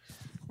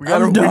 we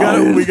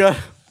got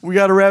we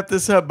got to wrap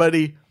this up,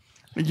 buddy.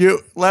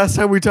 Last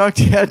time we talked,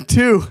 you had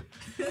 2.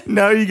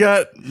 Now you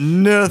got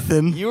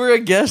nothing. You were a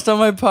guest on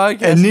my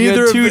podcast. And You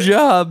neither had of 2 the-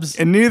 jobs.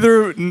 And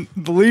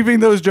leaving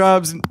those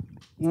jobs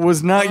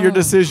was not your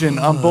decision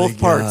on both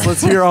parts.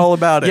 Let's hear all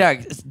about it.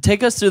 Yeah,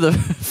 take us through the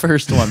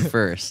first one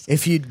first.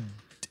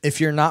 If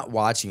you're not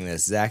watching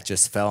this, Zach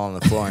just fell on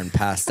the floor and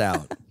passed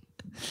out.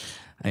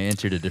 I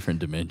entered a different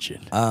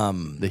dimension.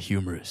 The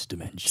humorous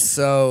dimension.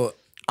 So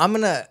I'm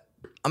gonna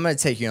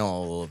take you on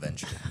a little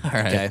adventure. All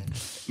right. Okay.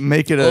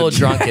 Make it A little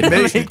drunken.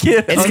 Make it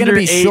It's gonna under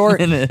be 8 short.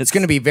 minutes. It's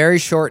gonna be very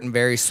short and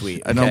very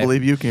sweet. I don't okay?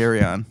 believe you.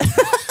 Carry on.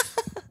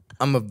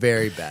 I'm a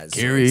very bad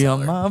Carry on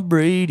storyteller. my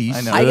Brady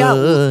I know.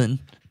 son.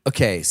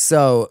 Okay,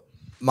 so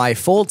my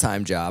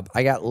full-time job,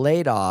 I got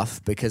laid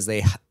off because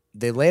they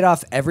laid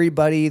off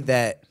everybody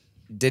that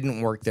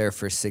didn't work there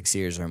for 6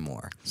 years or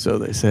more. So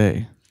they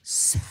say.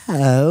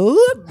 So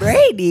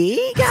Brady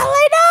got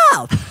laid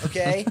off.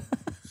 Okay.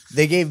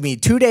 They gave me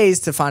 2 days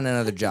to find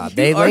another job.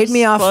 They You are laid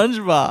me off.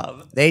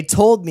 SpongeBob. They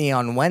told me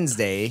on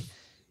Wednesday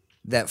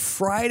that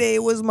Friday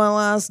was my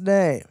last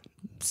day.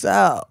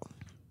 So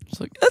It's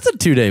like, that's a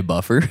 2-day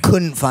buffer.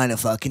 couldn't find a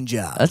fucking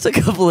job. That's a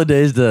couple of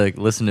days to like,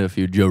 listen to a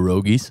few Joe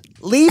Rogies.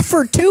 Leave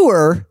for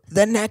tour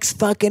the next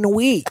fucking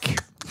week.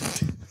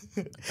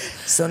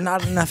 So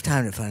not enough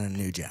time to find a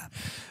new job.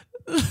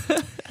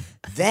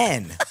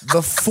 Then,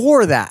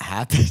 before that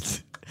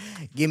happened,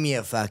 give me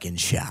a fucking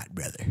shot,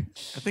 brother.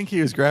 I think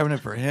he was grabbing it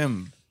for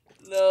him.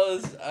 No,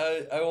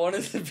 I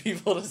wanted the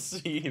people to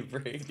see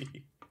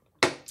Brady.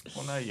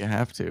 Well, now you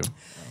have to.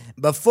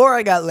 Before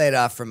I got laid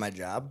off from my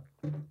job,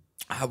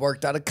 I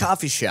worked at a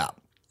coffee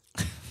shop.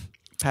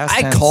 Past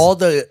I tense. called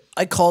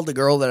the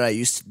girl that I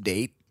used to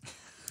date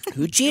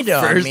who cheated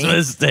on First me.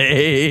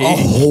 mistake. A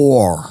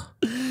whore.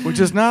 Which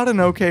is not an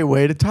okay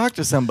way to talk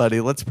to somebody.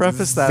 Let's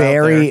preface that.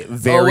 Very, out there.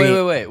 very,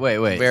 Oh,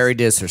 wait. very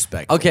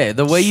disrespectful. Okay,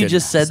 the way you Shouldn't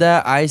just have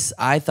said that,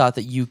 I thought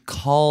that you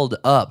called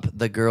up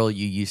the girl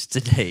you used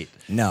to date.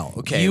 No.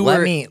 Okay. You let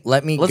were- me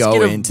Let's go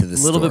get into the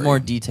little bit story. more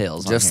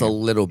details. on Just a here.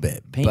 little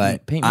bit. Paint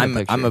but me a I'm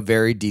picture. a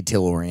very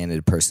detail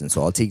oriented person,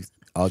 so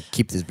I'll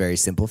keep this very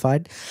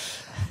simplified.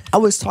 I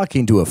was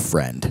talking to a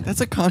friend.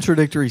 That's a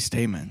contradictory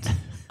statement.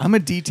 I'm a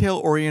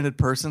detail-oriented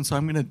person, so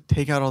I'm going to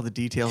take out all the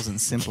details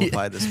and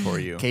simplify this for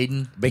you.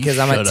 Caden, Because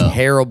you I'm a shut up.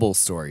 terrible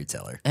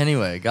storyteller.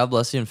 Anyway, God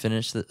bless you and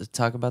finish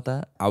talk about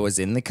that. I was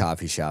in the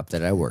coffee shop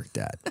that I worked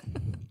at.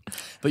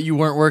 But you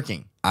weren't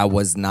working. I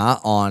was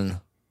not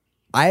on.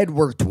 I had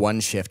worked one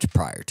shift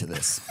prior to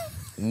this.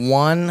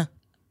 One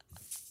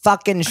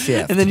fucking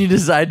shift. And then you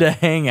decide to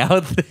hang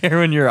out there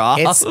when you're off.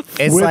 It's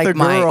With like a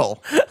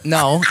girl.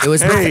 No, it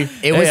was Hey,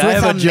 with it was hey, I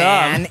with have a a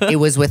job. man. It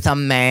was with a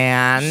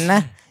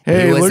man.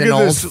 Hey, he was look an at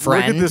old this!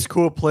 friend. Look at this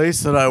cool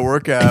place that I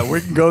work at.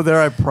 We can go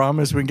there. I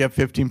promise we can get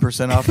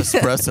 15% off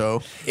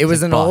espresso. It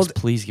was an "Boss, old.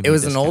 please give it me a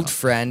was an old discount."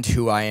 friend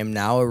who I am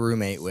now a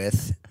roommate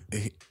with,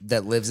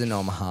 that lives in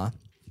Omaha,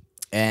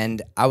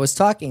 and I was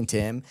talking to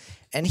him,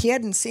 and he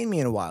hadn't seen me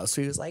in a while, so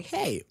he was like,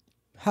 "Hey,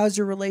 how's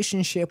your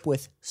relationship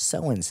with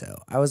so and so?"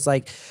 I was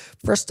like,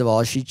 first of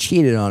all, she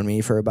cheated on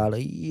me for about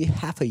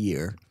half a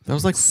year. That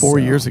was like 4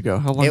 years ago.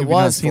 How long It have you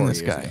not was seen 4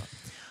 this years guy? ago.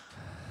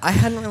 I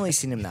hadn't really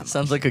seen him that much.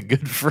 Sounds like a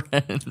good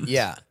friend.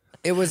 Yeah,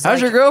 it was. How's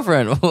like- your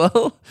girlfriend?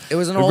 Well, It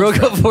was an we old broke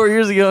friend. up 4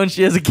 years ago and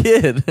she has a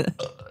kid.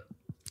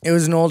 It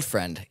was an old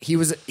friend.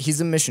 He's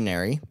a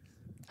missionary.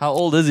 How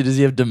old is he? Does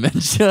he have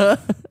dementia?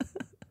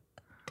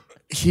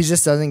 He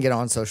just doesn't get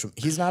on social.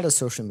 He's not a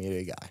social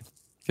media guy.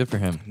 Good for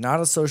him.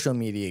 Not a social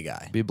media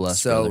guy. Be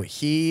blessed, So brother.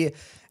 he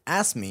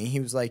asked me. He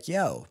was like,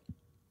 "Yo,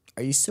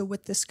 are you still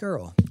with this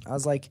girl?" I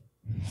was like,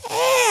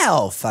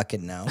 "Hell,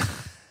 fucking no."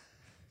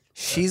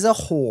 She's a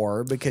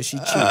whore because she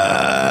cheated.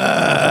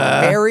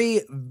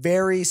 Very,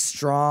 very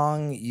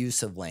strong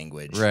use of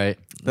language. Right.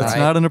 That's Right.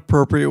 not an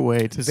appropriate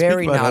way to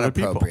Very speak about not other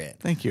people. appropriate.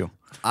 Thank you.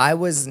 I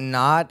was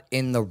not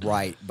in the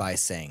right by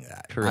saying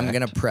that. I'm Correct.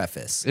 gonna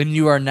preface. And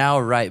you are now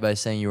right by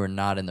saying you were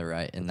not in the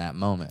right in that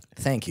moment.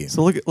 Thank you.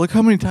 So look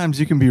how many times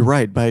you can be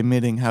right by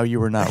admitting how you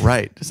were not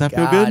right. Does that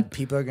feel God, good?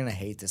 people are gonna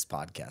hate this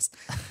podcast.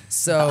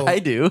 So I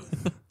do.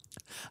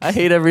 I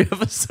hate every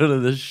episode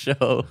of this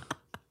show.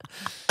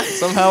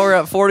 Somehow we're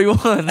at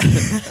 41.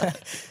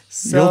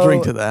 You'll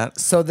drink to that.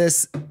 So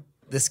this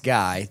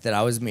guy that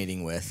I was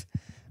meeting with,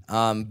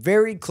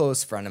 very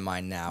close friend of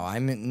mine now.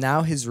 I'm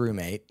now his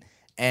roommate,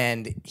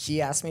 and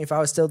he asked me if I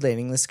was still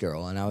dating this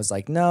girl, and I was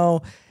like,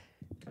 no.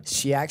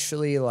 She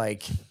actually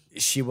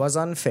she was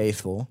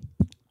unfaithful,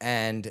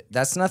 and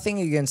that's nothing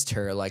against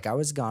her. Like, I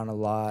was gone a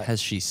lot.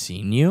 Has she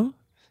seen you?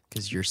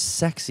 Because you're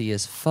sexy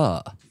as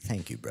fuck.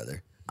 Thank you,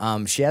 brother.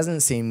 She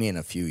hasn't seen me in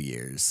a few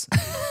years,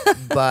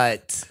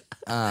 but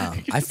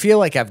I feel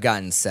like I've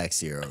gotten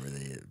sexier over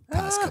the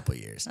past couple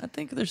years. I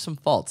think there's some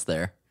faults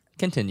there.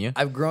 Continue.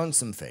 I've grown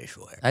some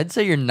facial hair. I'd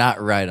say you're not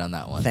right on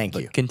that one. Thank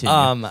but you.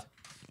 Continue.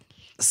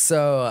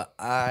 So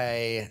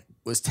I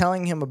was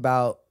telling him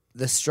about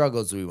the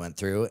struggles we went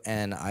through,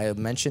 and I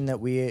mentioned that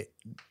we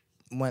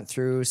went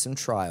through some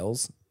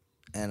trials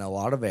and a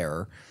lot of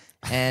error,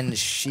 and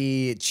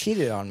she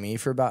cheated on me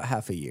for about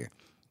half a year.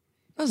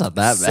 That's not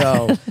that bad.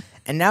 So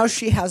And now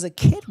she has a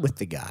kid with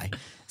the guy.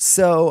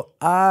 So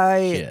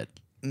I Shit.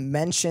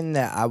 mentioned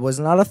that I was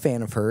not a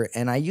fan of her,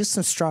 and I used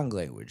some strong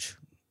language,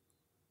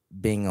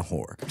 being a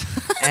whore.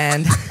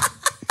 and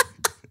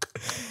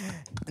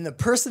and the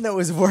person that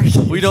was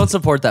working, We don't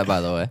support that,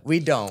 by the way. we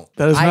don't.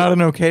 That is I- not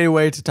an okay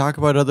way to talk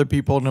about other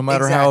people, no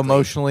matter how Exactly.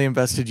 emotionally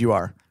invested you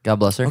are. God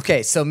bless her.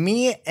 Okay, so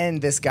me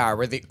and this guy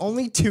were the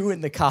only two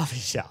in the coffee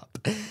shop.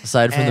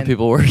 Aside from the And-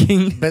 people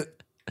working. But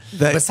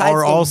That besides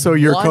are the also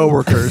your one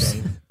coworkers.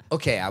 person-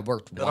 okay, I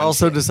worked That one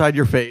also shift. decide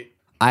your fate.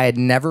 I had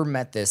never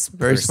met this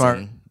Very person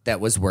smart. that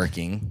was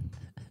working.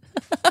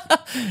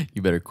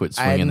 You better quit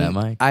I had swinging that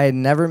n- mic. I had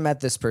never met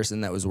this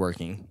person that was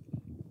working.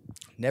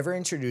 Never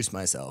introduced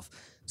myself.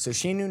 So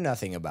she knew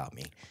nothing about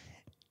me.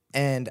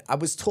 And I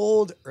was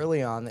told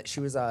early on that she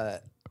was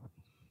a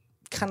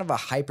kind of a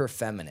hyper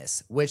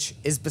feminist, which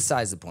is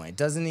besides the point. It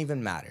doesn't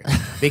even matter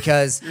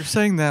because You're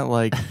saying that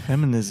like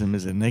feminism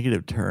is a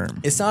negative term.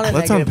 it's not a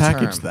Let's negative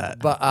unpackage term, that.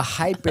 but a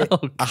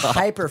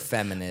hyper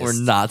feminist. We're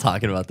not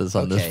talking about this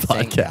on Okay, this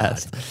thank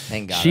podcast. God.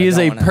 Thank God. She I is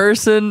don't a wanna-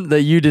 person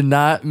that you did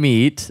not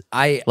meet.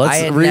 I Let's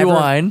had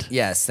rewind. Never,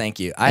 yes, thank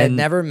you. I had And-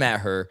 never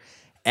met her,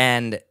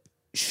 and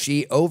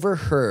she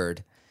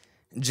overheard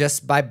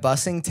just by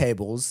bussing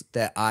tables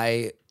that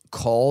I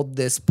called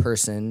this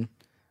person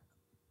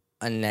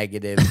a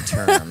negative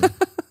term.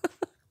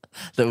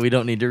 That we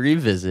don't need to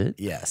revisit.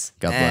 Yes,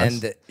 God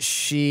bless. and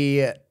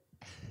she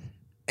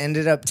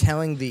ended up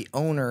telling the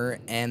owner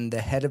and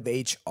the head of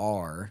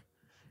HR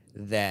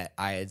that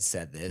I had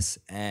said this.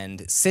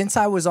 And since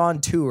I was on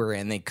tour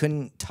and they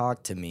couldn't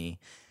talk to me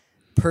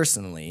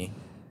personally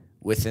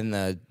within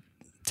the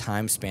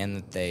time span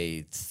that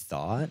they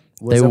thought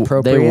was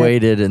appropriate. They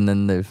waited and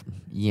then they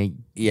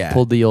Yeah.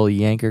 pulled the old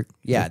yanker.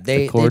 Yeah, the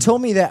they cord.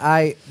 told me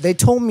that they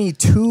told me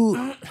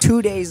two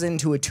days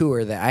into a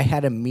tour that I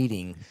had a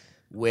meeting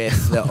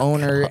with the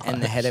owner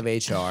and the head of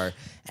HR,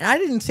 and I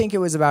didn't think it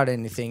was about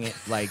anything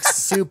like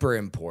super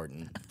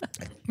important.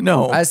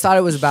 No. I just thought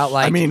it was about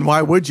like I mean,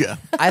 why would you?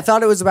 I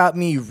thought it was about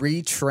me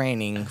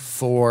retraining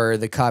for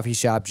the coffee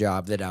shop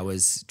job that I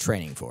was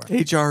training for.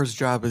 HR's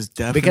job is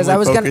definitely Because I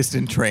was gonna- focused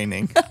in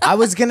training. I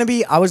was gonna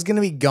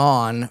be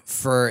gone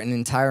for an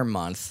entire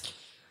month,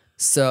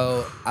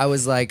 so I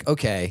was like,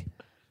 okay,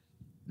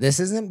 this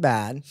isn't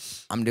bad.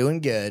 I'm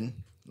doing good.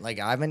 Like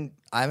I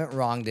haven't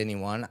wronged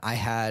anyone. I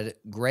had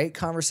great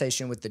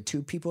conversation with the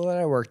two people that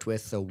I worked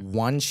with, the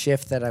one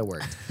shift that I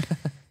worked.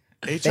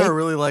 HR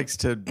really likes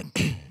to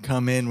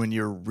come in when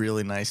you're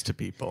really nice to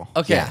people.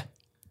 Okay. Yeah.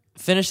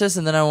 Finish this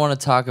and then I want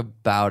to talk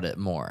about it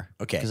more.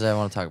 Okay. Because I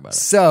want to talk about it.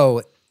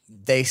 So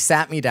they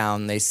sat me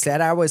down. They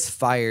said I was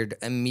fired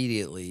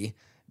immediately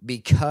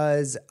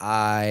because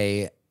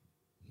I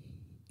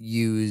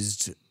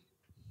used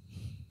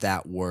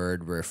that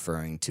word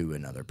referring to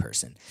another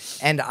person.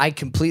 And I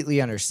completely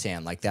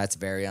understand. Like, that's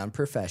very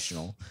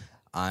unprofessional.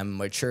 I'm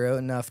mature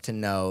enough to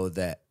know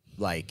that,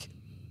 like,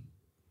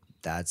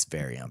 that's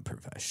very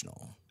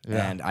unprofessional.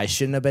 Yeah. And I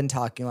shouldn't have been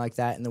talking like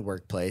that in the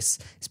workplace,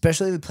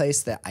 especially the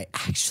place that I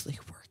actually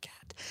work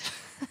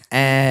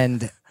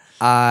at.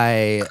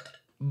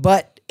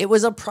 But it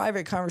was a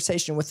private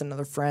conversation with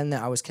another friend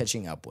that I was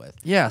catching up with.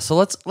 Yeah, so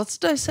let's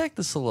dissect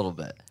this a little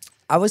bit.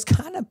 I was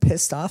kind of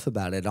pissed off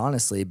about it,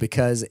 honestly,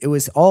 because it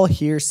was all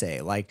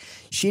hearsay. Like,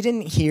 she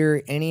didn't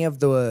hear any of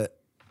the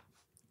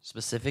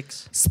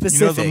Specifics.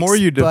 specifics. The more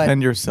you but-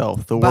 defend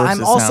yourself, the but worse I'm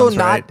it also sounds,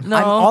 not. right? No,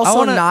 I'm I also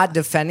wanna- not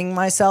defending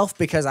myself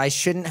because I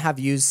shouldn't have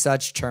used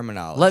such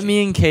terminology. Let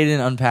me and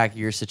Caden unpack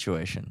your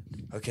situation.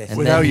 Okay. And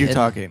Without you and-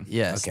 talking.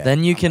 Yes. Okay.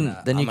 Then you can.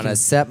 I'm gonna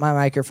set my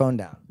microphone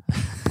down.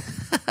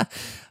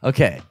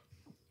 Okay.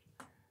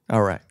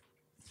 All right.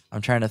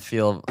 I'm trying to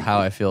feel how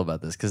I feel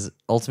about this because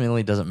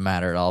ultimately it doesn't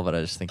matter at all. But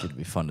I just think it'd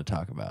be fun to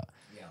talk about.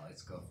 Yeah,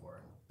 let's go for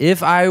it.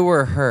 If I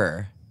were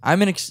her,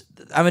 I'm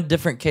a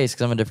different case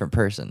because I'm a different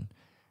person.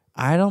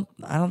 I don't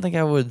think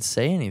I would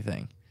say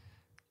anything.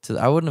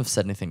 I wouldn't have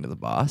said anything to the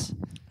boss.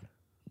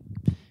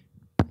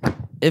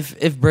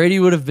 If Brady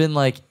would have been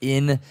like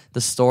in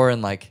the store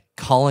and like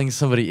calling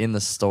somebody in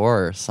the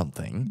store or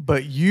something,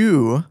 But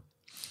you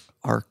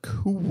are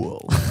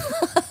cool.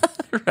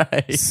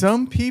 right?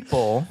 Some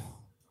people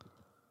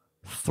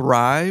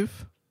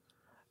thrive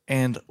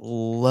and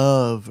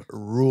love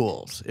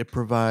rules. It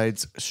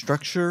provides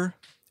structure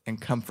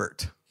and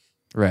comfort.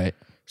 Right.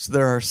 So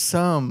there are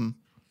some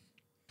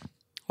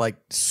like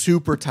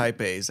super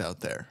type A's out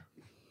there.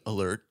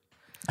 Alert.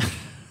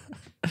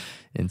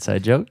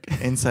 Inside joke.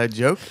 Inside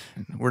joke.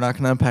 We're not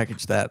going to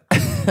unpackage that.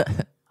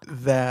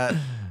 That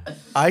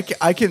I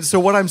can. So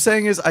what I'm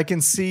saying is I can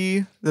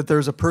see that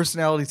there's a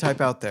personality type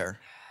out there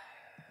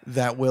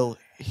that will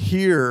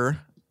hear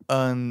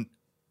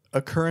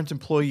a current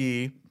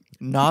employee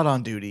not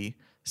on duty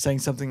saying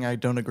something I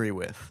don't agree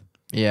with.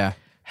 Yeah.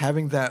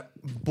 Having that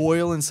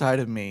boil inside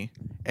of me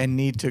and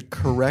need to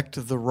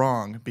correct the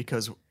wrong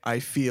because I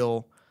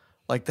feel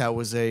like that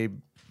was a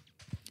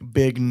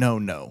big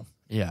no-no.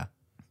 Yeah.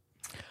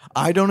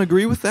 I don't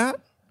agree with that.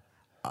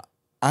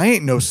 I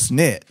ain't no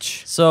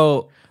snitch,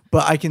 So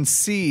but I can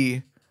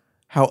see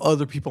how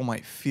other people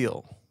might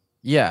feel.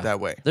 Yeah. that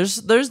way. There's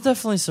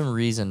definitely some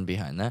reason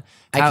behind that.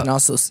 I can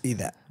also see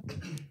that.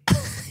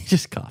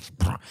 Just cough.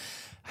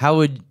 How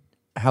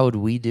would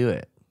we do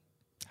it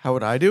How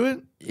would I do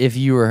it? if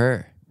you were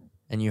her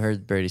and you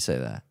heard Brady say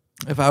that?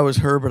 If I was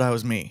her, but I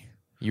was me.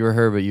 You were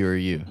her, but you were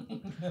you.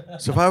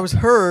 So if I was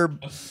her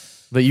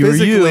But you were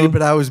physically, you.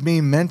 but I was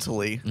me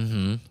mentally,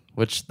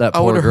 Which that I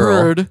poor would have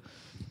girl. heard.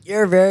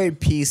 You're a very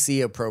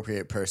PC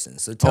appropriate person.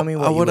 So tell me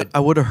what you would. I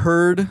would have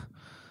heard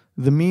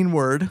the mean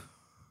word.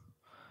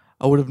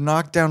 I would have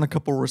knocked down a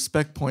couple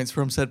respect points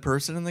from said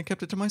person and then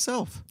kept it to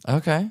myself.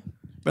 Okay.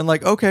 Been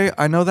like, okay,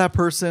 I know that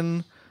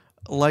person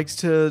likes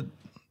to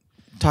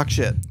talk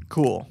shit.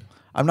 Cool.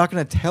 I'm not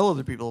going to tell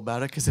other people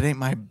about it because it ain't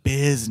my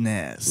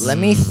business. Let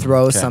me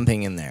throw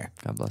something in there.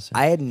 God bless you.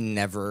 I had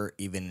never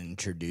even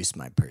introduced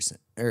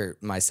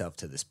myself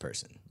to this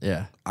person.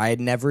 Yeah. I had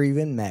never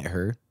even met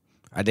her.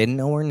 I didn't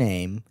know her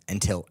name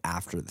until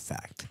after the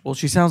fact. Well,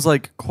 she sounds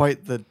like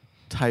quite the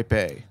type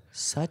A.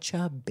 Such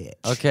a bitch.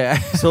 Okay.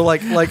 So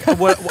like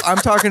what I'm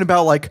talking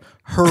about, like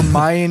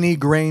Hermione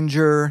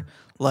Granger,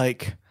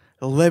 like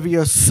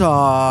Olivia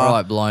Saw. All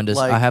right, Blindus.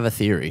 like, I have a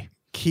theory.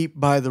 keep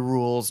by the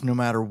rules no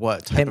matter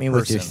what type Hit of me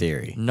with your person.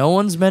 theory. No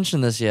one's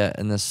mentioned this yet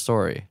in this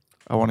story.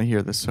 I want to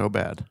hear this so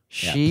bad.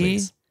 Yeah, She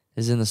please.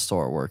 is in the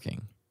store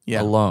working.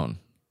 Yeah. Alone.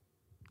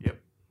 Yep.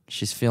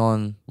 She's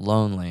feeling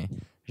lonely.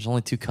 There's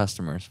only 2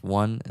 customers.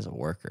 One is a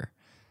worker.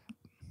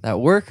 That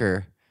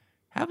worker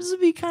happens to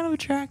be kind of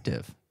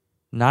attractive.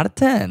 Not a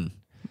 10,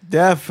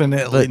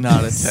 Definitely But- not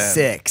a 10.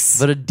 6.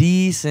 but a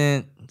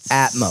decent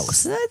At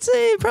most. I'd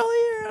say probably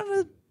around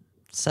a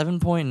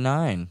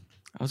 7.9.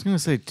 I was going to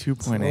say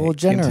 2.8. a little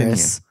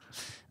generous.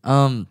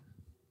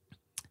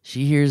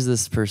 She hears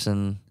this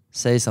person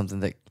say something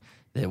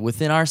that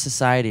within our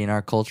society and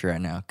our culture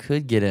right now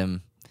could get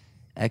him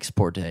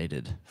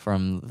exported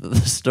from the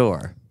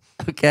store.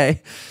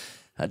 Okay,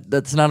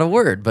 that's not a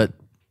word, but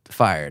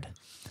fired.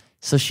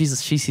 So she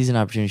sees an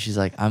opportunity. She's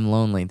like, I'm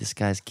lonely. This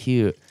guy's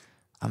cute.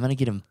 I'm gonna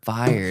get him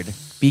fired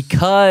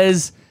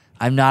because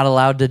I'm not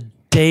allowed to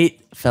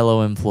date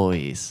fellow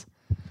employees.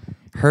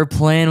 Her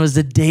plan was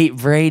to date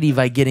Brady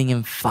by getting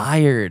him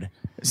fired.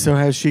 So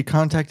has she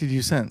contacted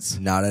you since?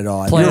 Not at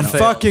all. Plan You're failed.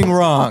 fucking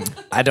wrong.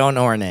 I don't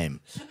know her name.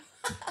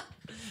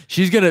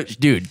 She's gonna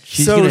hit you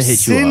up.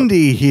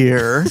 Cindy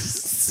here.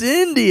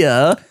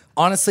 Cyndia.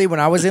 Honestly, when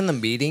I was in the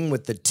meeting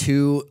with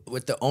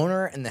the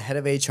owner and the head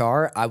of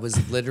HR, I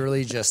was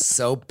literally just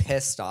so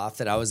pissed off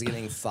that I was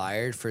getting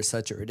fired for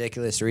such a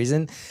ridiculous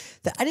reason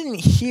that I didn't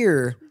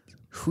hear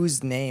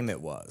whose name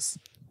it was.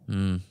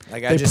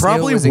 Like I They just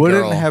probably knew it was a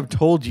wouldn't girl. have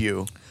told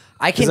you.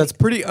 I Because can. that's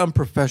pretty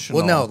unprofessional.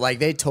 Well, no, like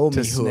they told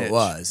me to who snitch. it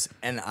was,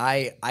 and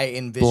I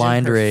envisioned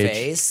Blind her rage.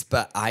 face,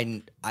 but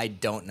I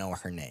don't know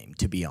her name,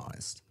 to be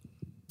honest.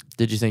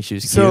 Did you think she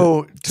was cute?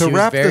 So She to was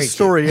wrap very the cute.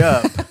 story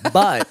up,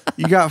 But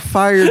you got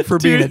fired for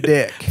being a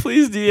dick.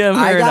 please DM her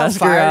I and got ask her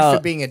fired out.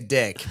 for being a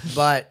dick.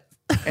 But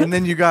And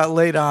then you got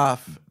laid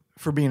off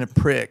for being a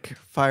prick,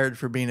 fired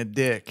for being a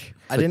dick.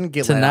 I didn't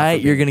get laid off Tonight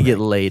for you're being gonna a get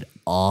laid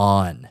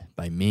on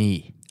by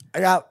me.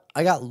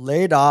 I got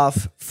laid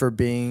off for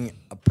being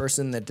a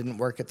person that didn't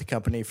work at the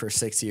company for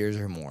 6 years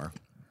or more.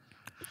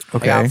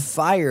 Okay. I got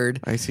fired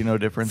I see no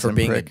difference for in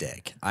being prick. a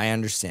dick. I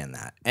understand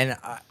that. And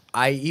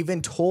I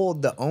even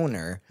told the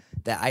owner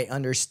that I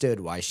understood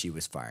why she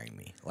was firing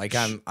me. Like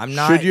I'm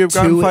not Should you have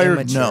gotten too fired?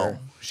 immature. No.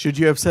 Should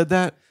you have said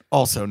that?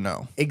 Also,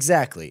 no.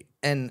 Exactly.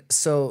 And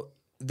so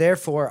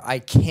therefore I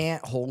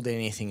can't hold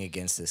anything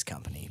against this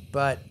company.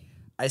 But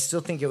I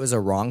still think it was a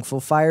wrongful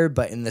fire,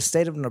 but in the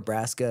state of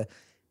Nebraska,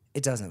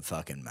 it doesn't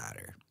fucking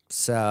matter.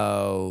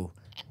 So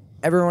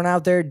everyone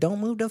out there, don't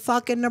move to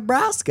fucking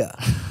Nebraska.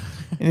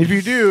 And if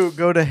you do,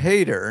 go to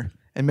Hater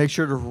and make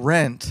sure to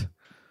rent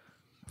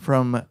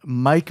from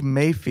Mike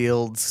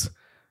Mayfield's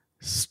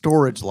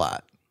storage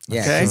lot.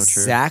 Yeah, Okay? 'cause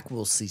Zach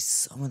will see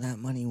some of that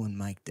money when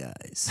Mike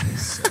dies.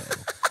 So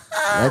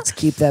let's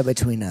keep that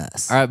between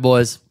us. All right,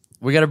 boys.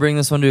 We got to bring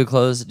this one to a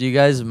close. Do you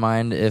guys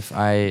mind if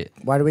I?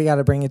 Why do we got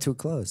to bring it to a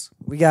close?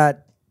 We got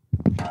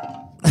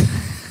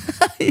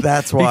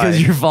That's why.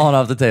 Because you're falling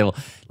off the table.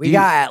 we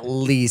got at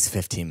least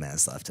 15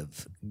 minutes left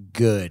of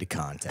good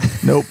content.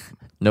 Nope.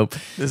 Nope.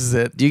 This is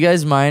it. Do you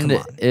guys mind Come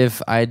on.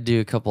 if I do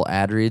a couple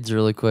ad reads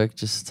really quick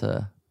just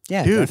to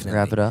Yeah, Dude, definitely.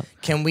 wrap it up?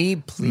 Can we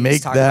please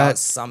Make talk that- about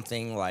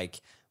something like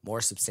more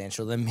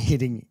substantial than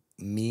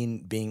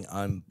being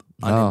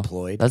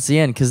unemployed? That's the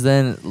end. Because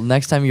then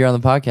next time you're on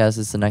the podcast,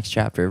 it's the next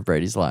chapter of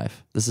Brady's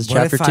life. This is What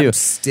chapter if 2. I'm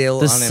still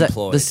the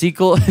unemployed? The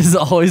sequel is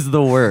always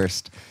the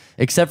worst,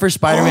 except for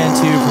Spider-Man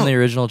 2 from the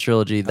original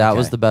trilogy. That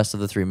was Okay. the best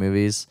of the 3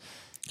 movies.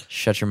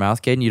 Shut your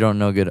mouth, Caden. You don't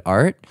know good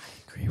art.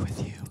 agree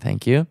with you.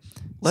 Thank you.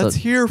 Let's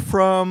So- hear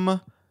from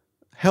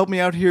Help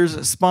Me Out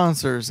Here's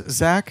sponsors.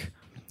 Zach,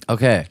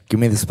 Okay. Give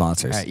me the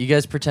sponsors. All right, you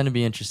guys pretend to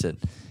be interested.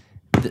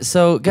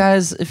 So,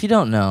 guys, if you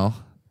don't know,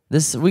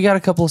 we got a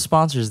couple of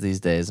sponsors these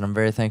days, and I'm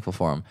very thankful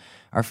for them.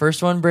 Our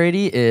first one,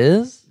 Brady,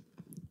 is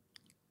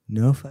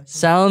No fucking.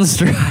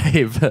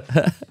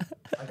 Soundstripe.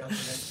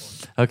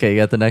 Okay, you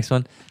got the next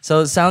one.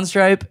 So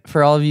Soundstripe,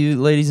 for all of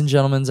you ladies and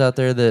gentlemen out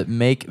there that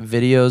make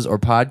videos or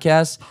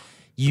podcasts,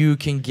 you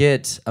can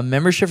get a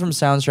membership from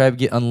Soundstripe,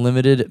 get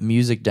unlimited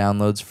music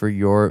downloads for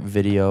your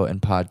video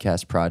and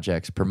podcast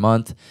projects per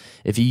month.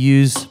 If you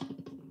use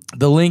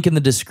the link in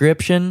the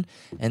description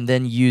and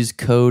then use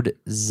code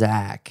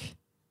ZACH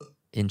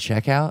in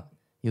checkout,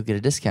 you'll get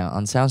a discount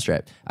on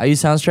Soundstripe. I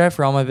use Soundstripe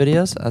for all my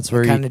videos. That's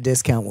where What kind of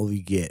discount will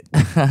you get?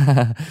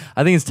 I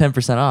think it's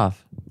 10%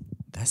 off.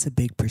 That's a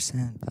big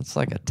percent. That's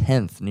like a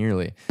 10th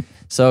nearly.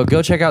 So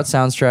go check out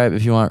Soundstripe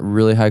if you want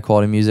really high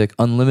quality music.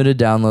 Unlimited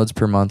downloads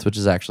per month, which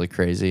is actually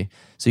crazy.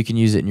 So you can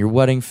use it in your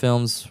wedding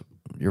films,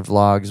 your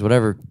vlogs,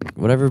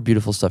 whatever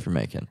beautiful stuff you're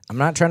making. I'm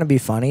not trying to be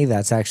funny.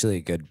 That's actually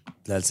a good.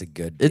 That's a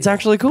good. Deal. It's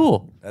actually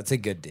cool. That's a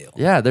good deal.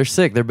 Yeah, they're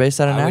sick. They're based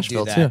out of I would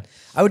Nashville do too. that.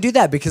 I would do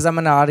that because I'm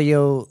an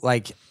audio.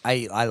 Like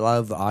I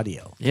love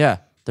audio. Yeah,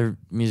 their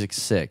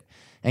music's sick.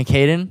 And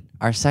Caden,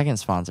 our second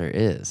sponsor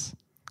is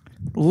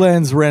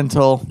Lens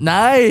rental.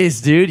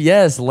 nice, dude.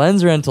 Yes,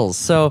 Lens Rentals.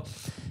 So,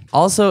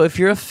 also, if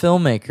you're a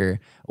filmmaker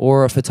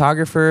or a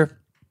photographer,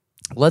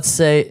 let's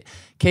say,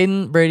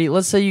 Caden, Brady,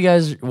 let's say you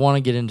guys want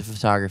to get into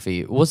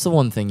photography. What's the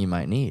one thing you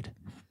might need?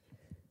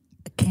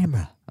 A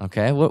camera,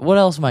 Okay. What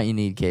else might you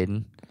need,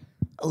 Caden?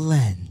 a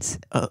lens.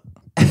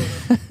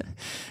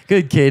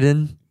 Good,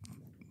 Caden.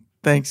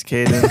 Thanks,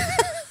 Caden.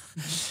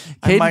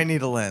 I Caden- might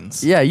need a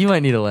lens. Yeah, you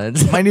might need a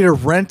lens. Might need to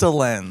rent a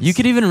lens. You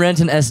could even rent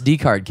an SD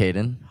card,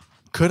 Caden.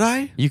 Could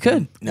I? You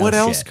could. No What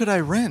else shit. could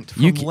I rent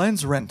from You c-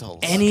 Lens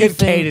Rentals?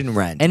 Caden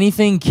rent?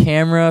 Anything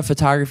camera,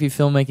 photography,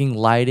 filmmaking,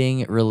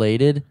 lighting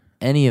related,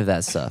 any of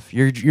that stuff.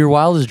 Your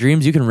wildest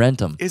dreams, you can rent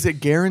them. Is it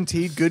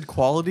guaranteed good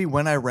quality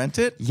when I rent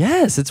it?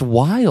 Yes, it's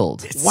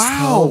wild.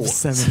 Wow.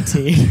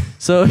 17.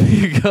 So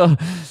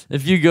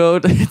if you go,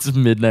 it's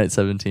midnight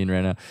 17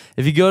 right now.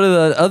 If you go to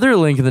the other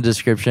link in the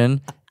description,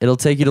 it'll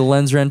take you to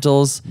Lens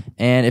Rentals,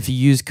 and if you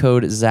use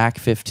code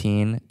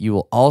ZACH15, you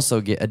will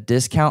also get a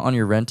discount on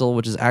your rental,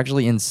 which is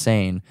actually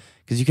insane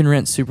because you can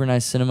rent super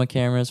nice cinema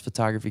cameras,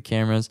 photography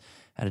cameras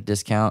at a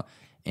discount.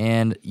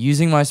 And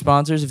using my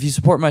sponsors, if you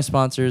support my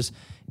sponsors,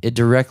 it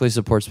directly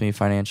supports me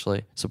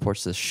financially,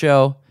 supports this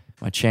show,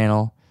 my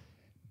channel.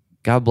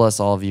 God bless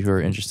all of you who are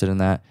interested in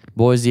that.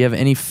 Boys, do you have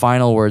any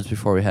final words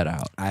before we head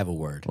out? I have a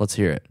word. Let's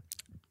hear it.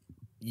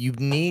 You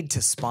need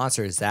to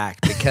sponsor Zach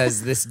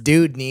because this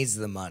dude needs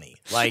the money.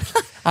 Like,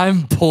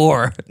 I'm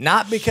poor.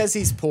 not because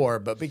he's poor,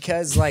 but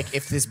because, like,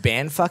 if this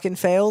band fucking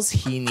fails,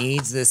 he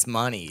needs this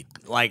money.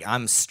 Like,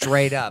 I'm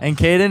straight up. And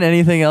Caden,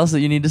 anything else that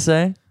you need to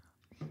say?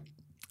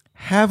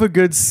 Have a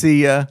good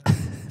see ya.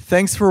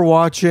 Thanks for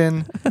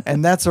watching.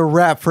 And that's a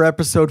wrap for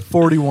episode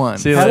 41.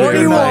 See you Have a later.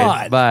 good 41.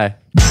 night. Bye.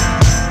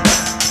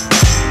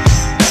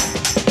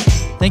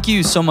 Thank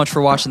you so much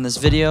for watching this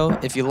video.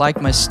 If you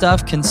like my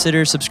stuff,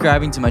 consider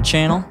subscribing to my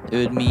channel. It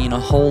would mean a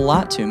whole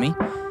lot to me.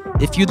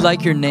 If you'd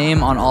like your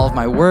name on all of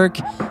my work,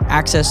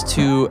 access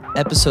to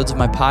episodes of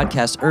my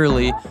podcast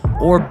early,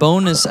 or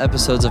bonus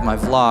episodes of my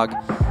vlog,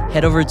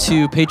 head over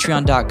to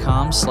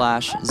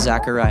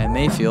patreon.com/Zachariah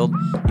Mayfield.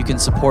 You can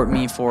support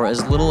me for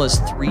as little as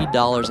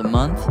 $3 a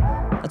month.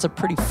 That's a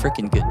pretty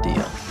freaking good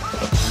deal.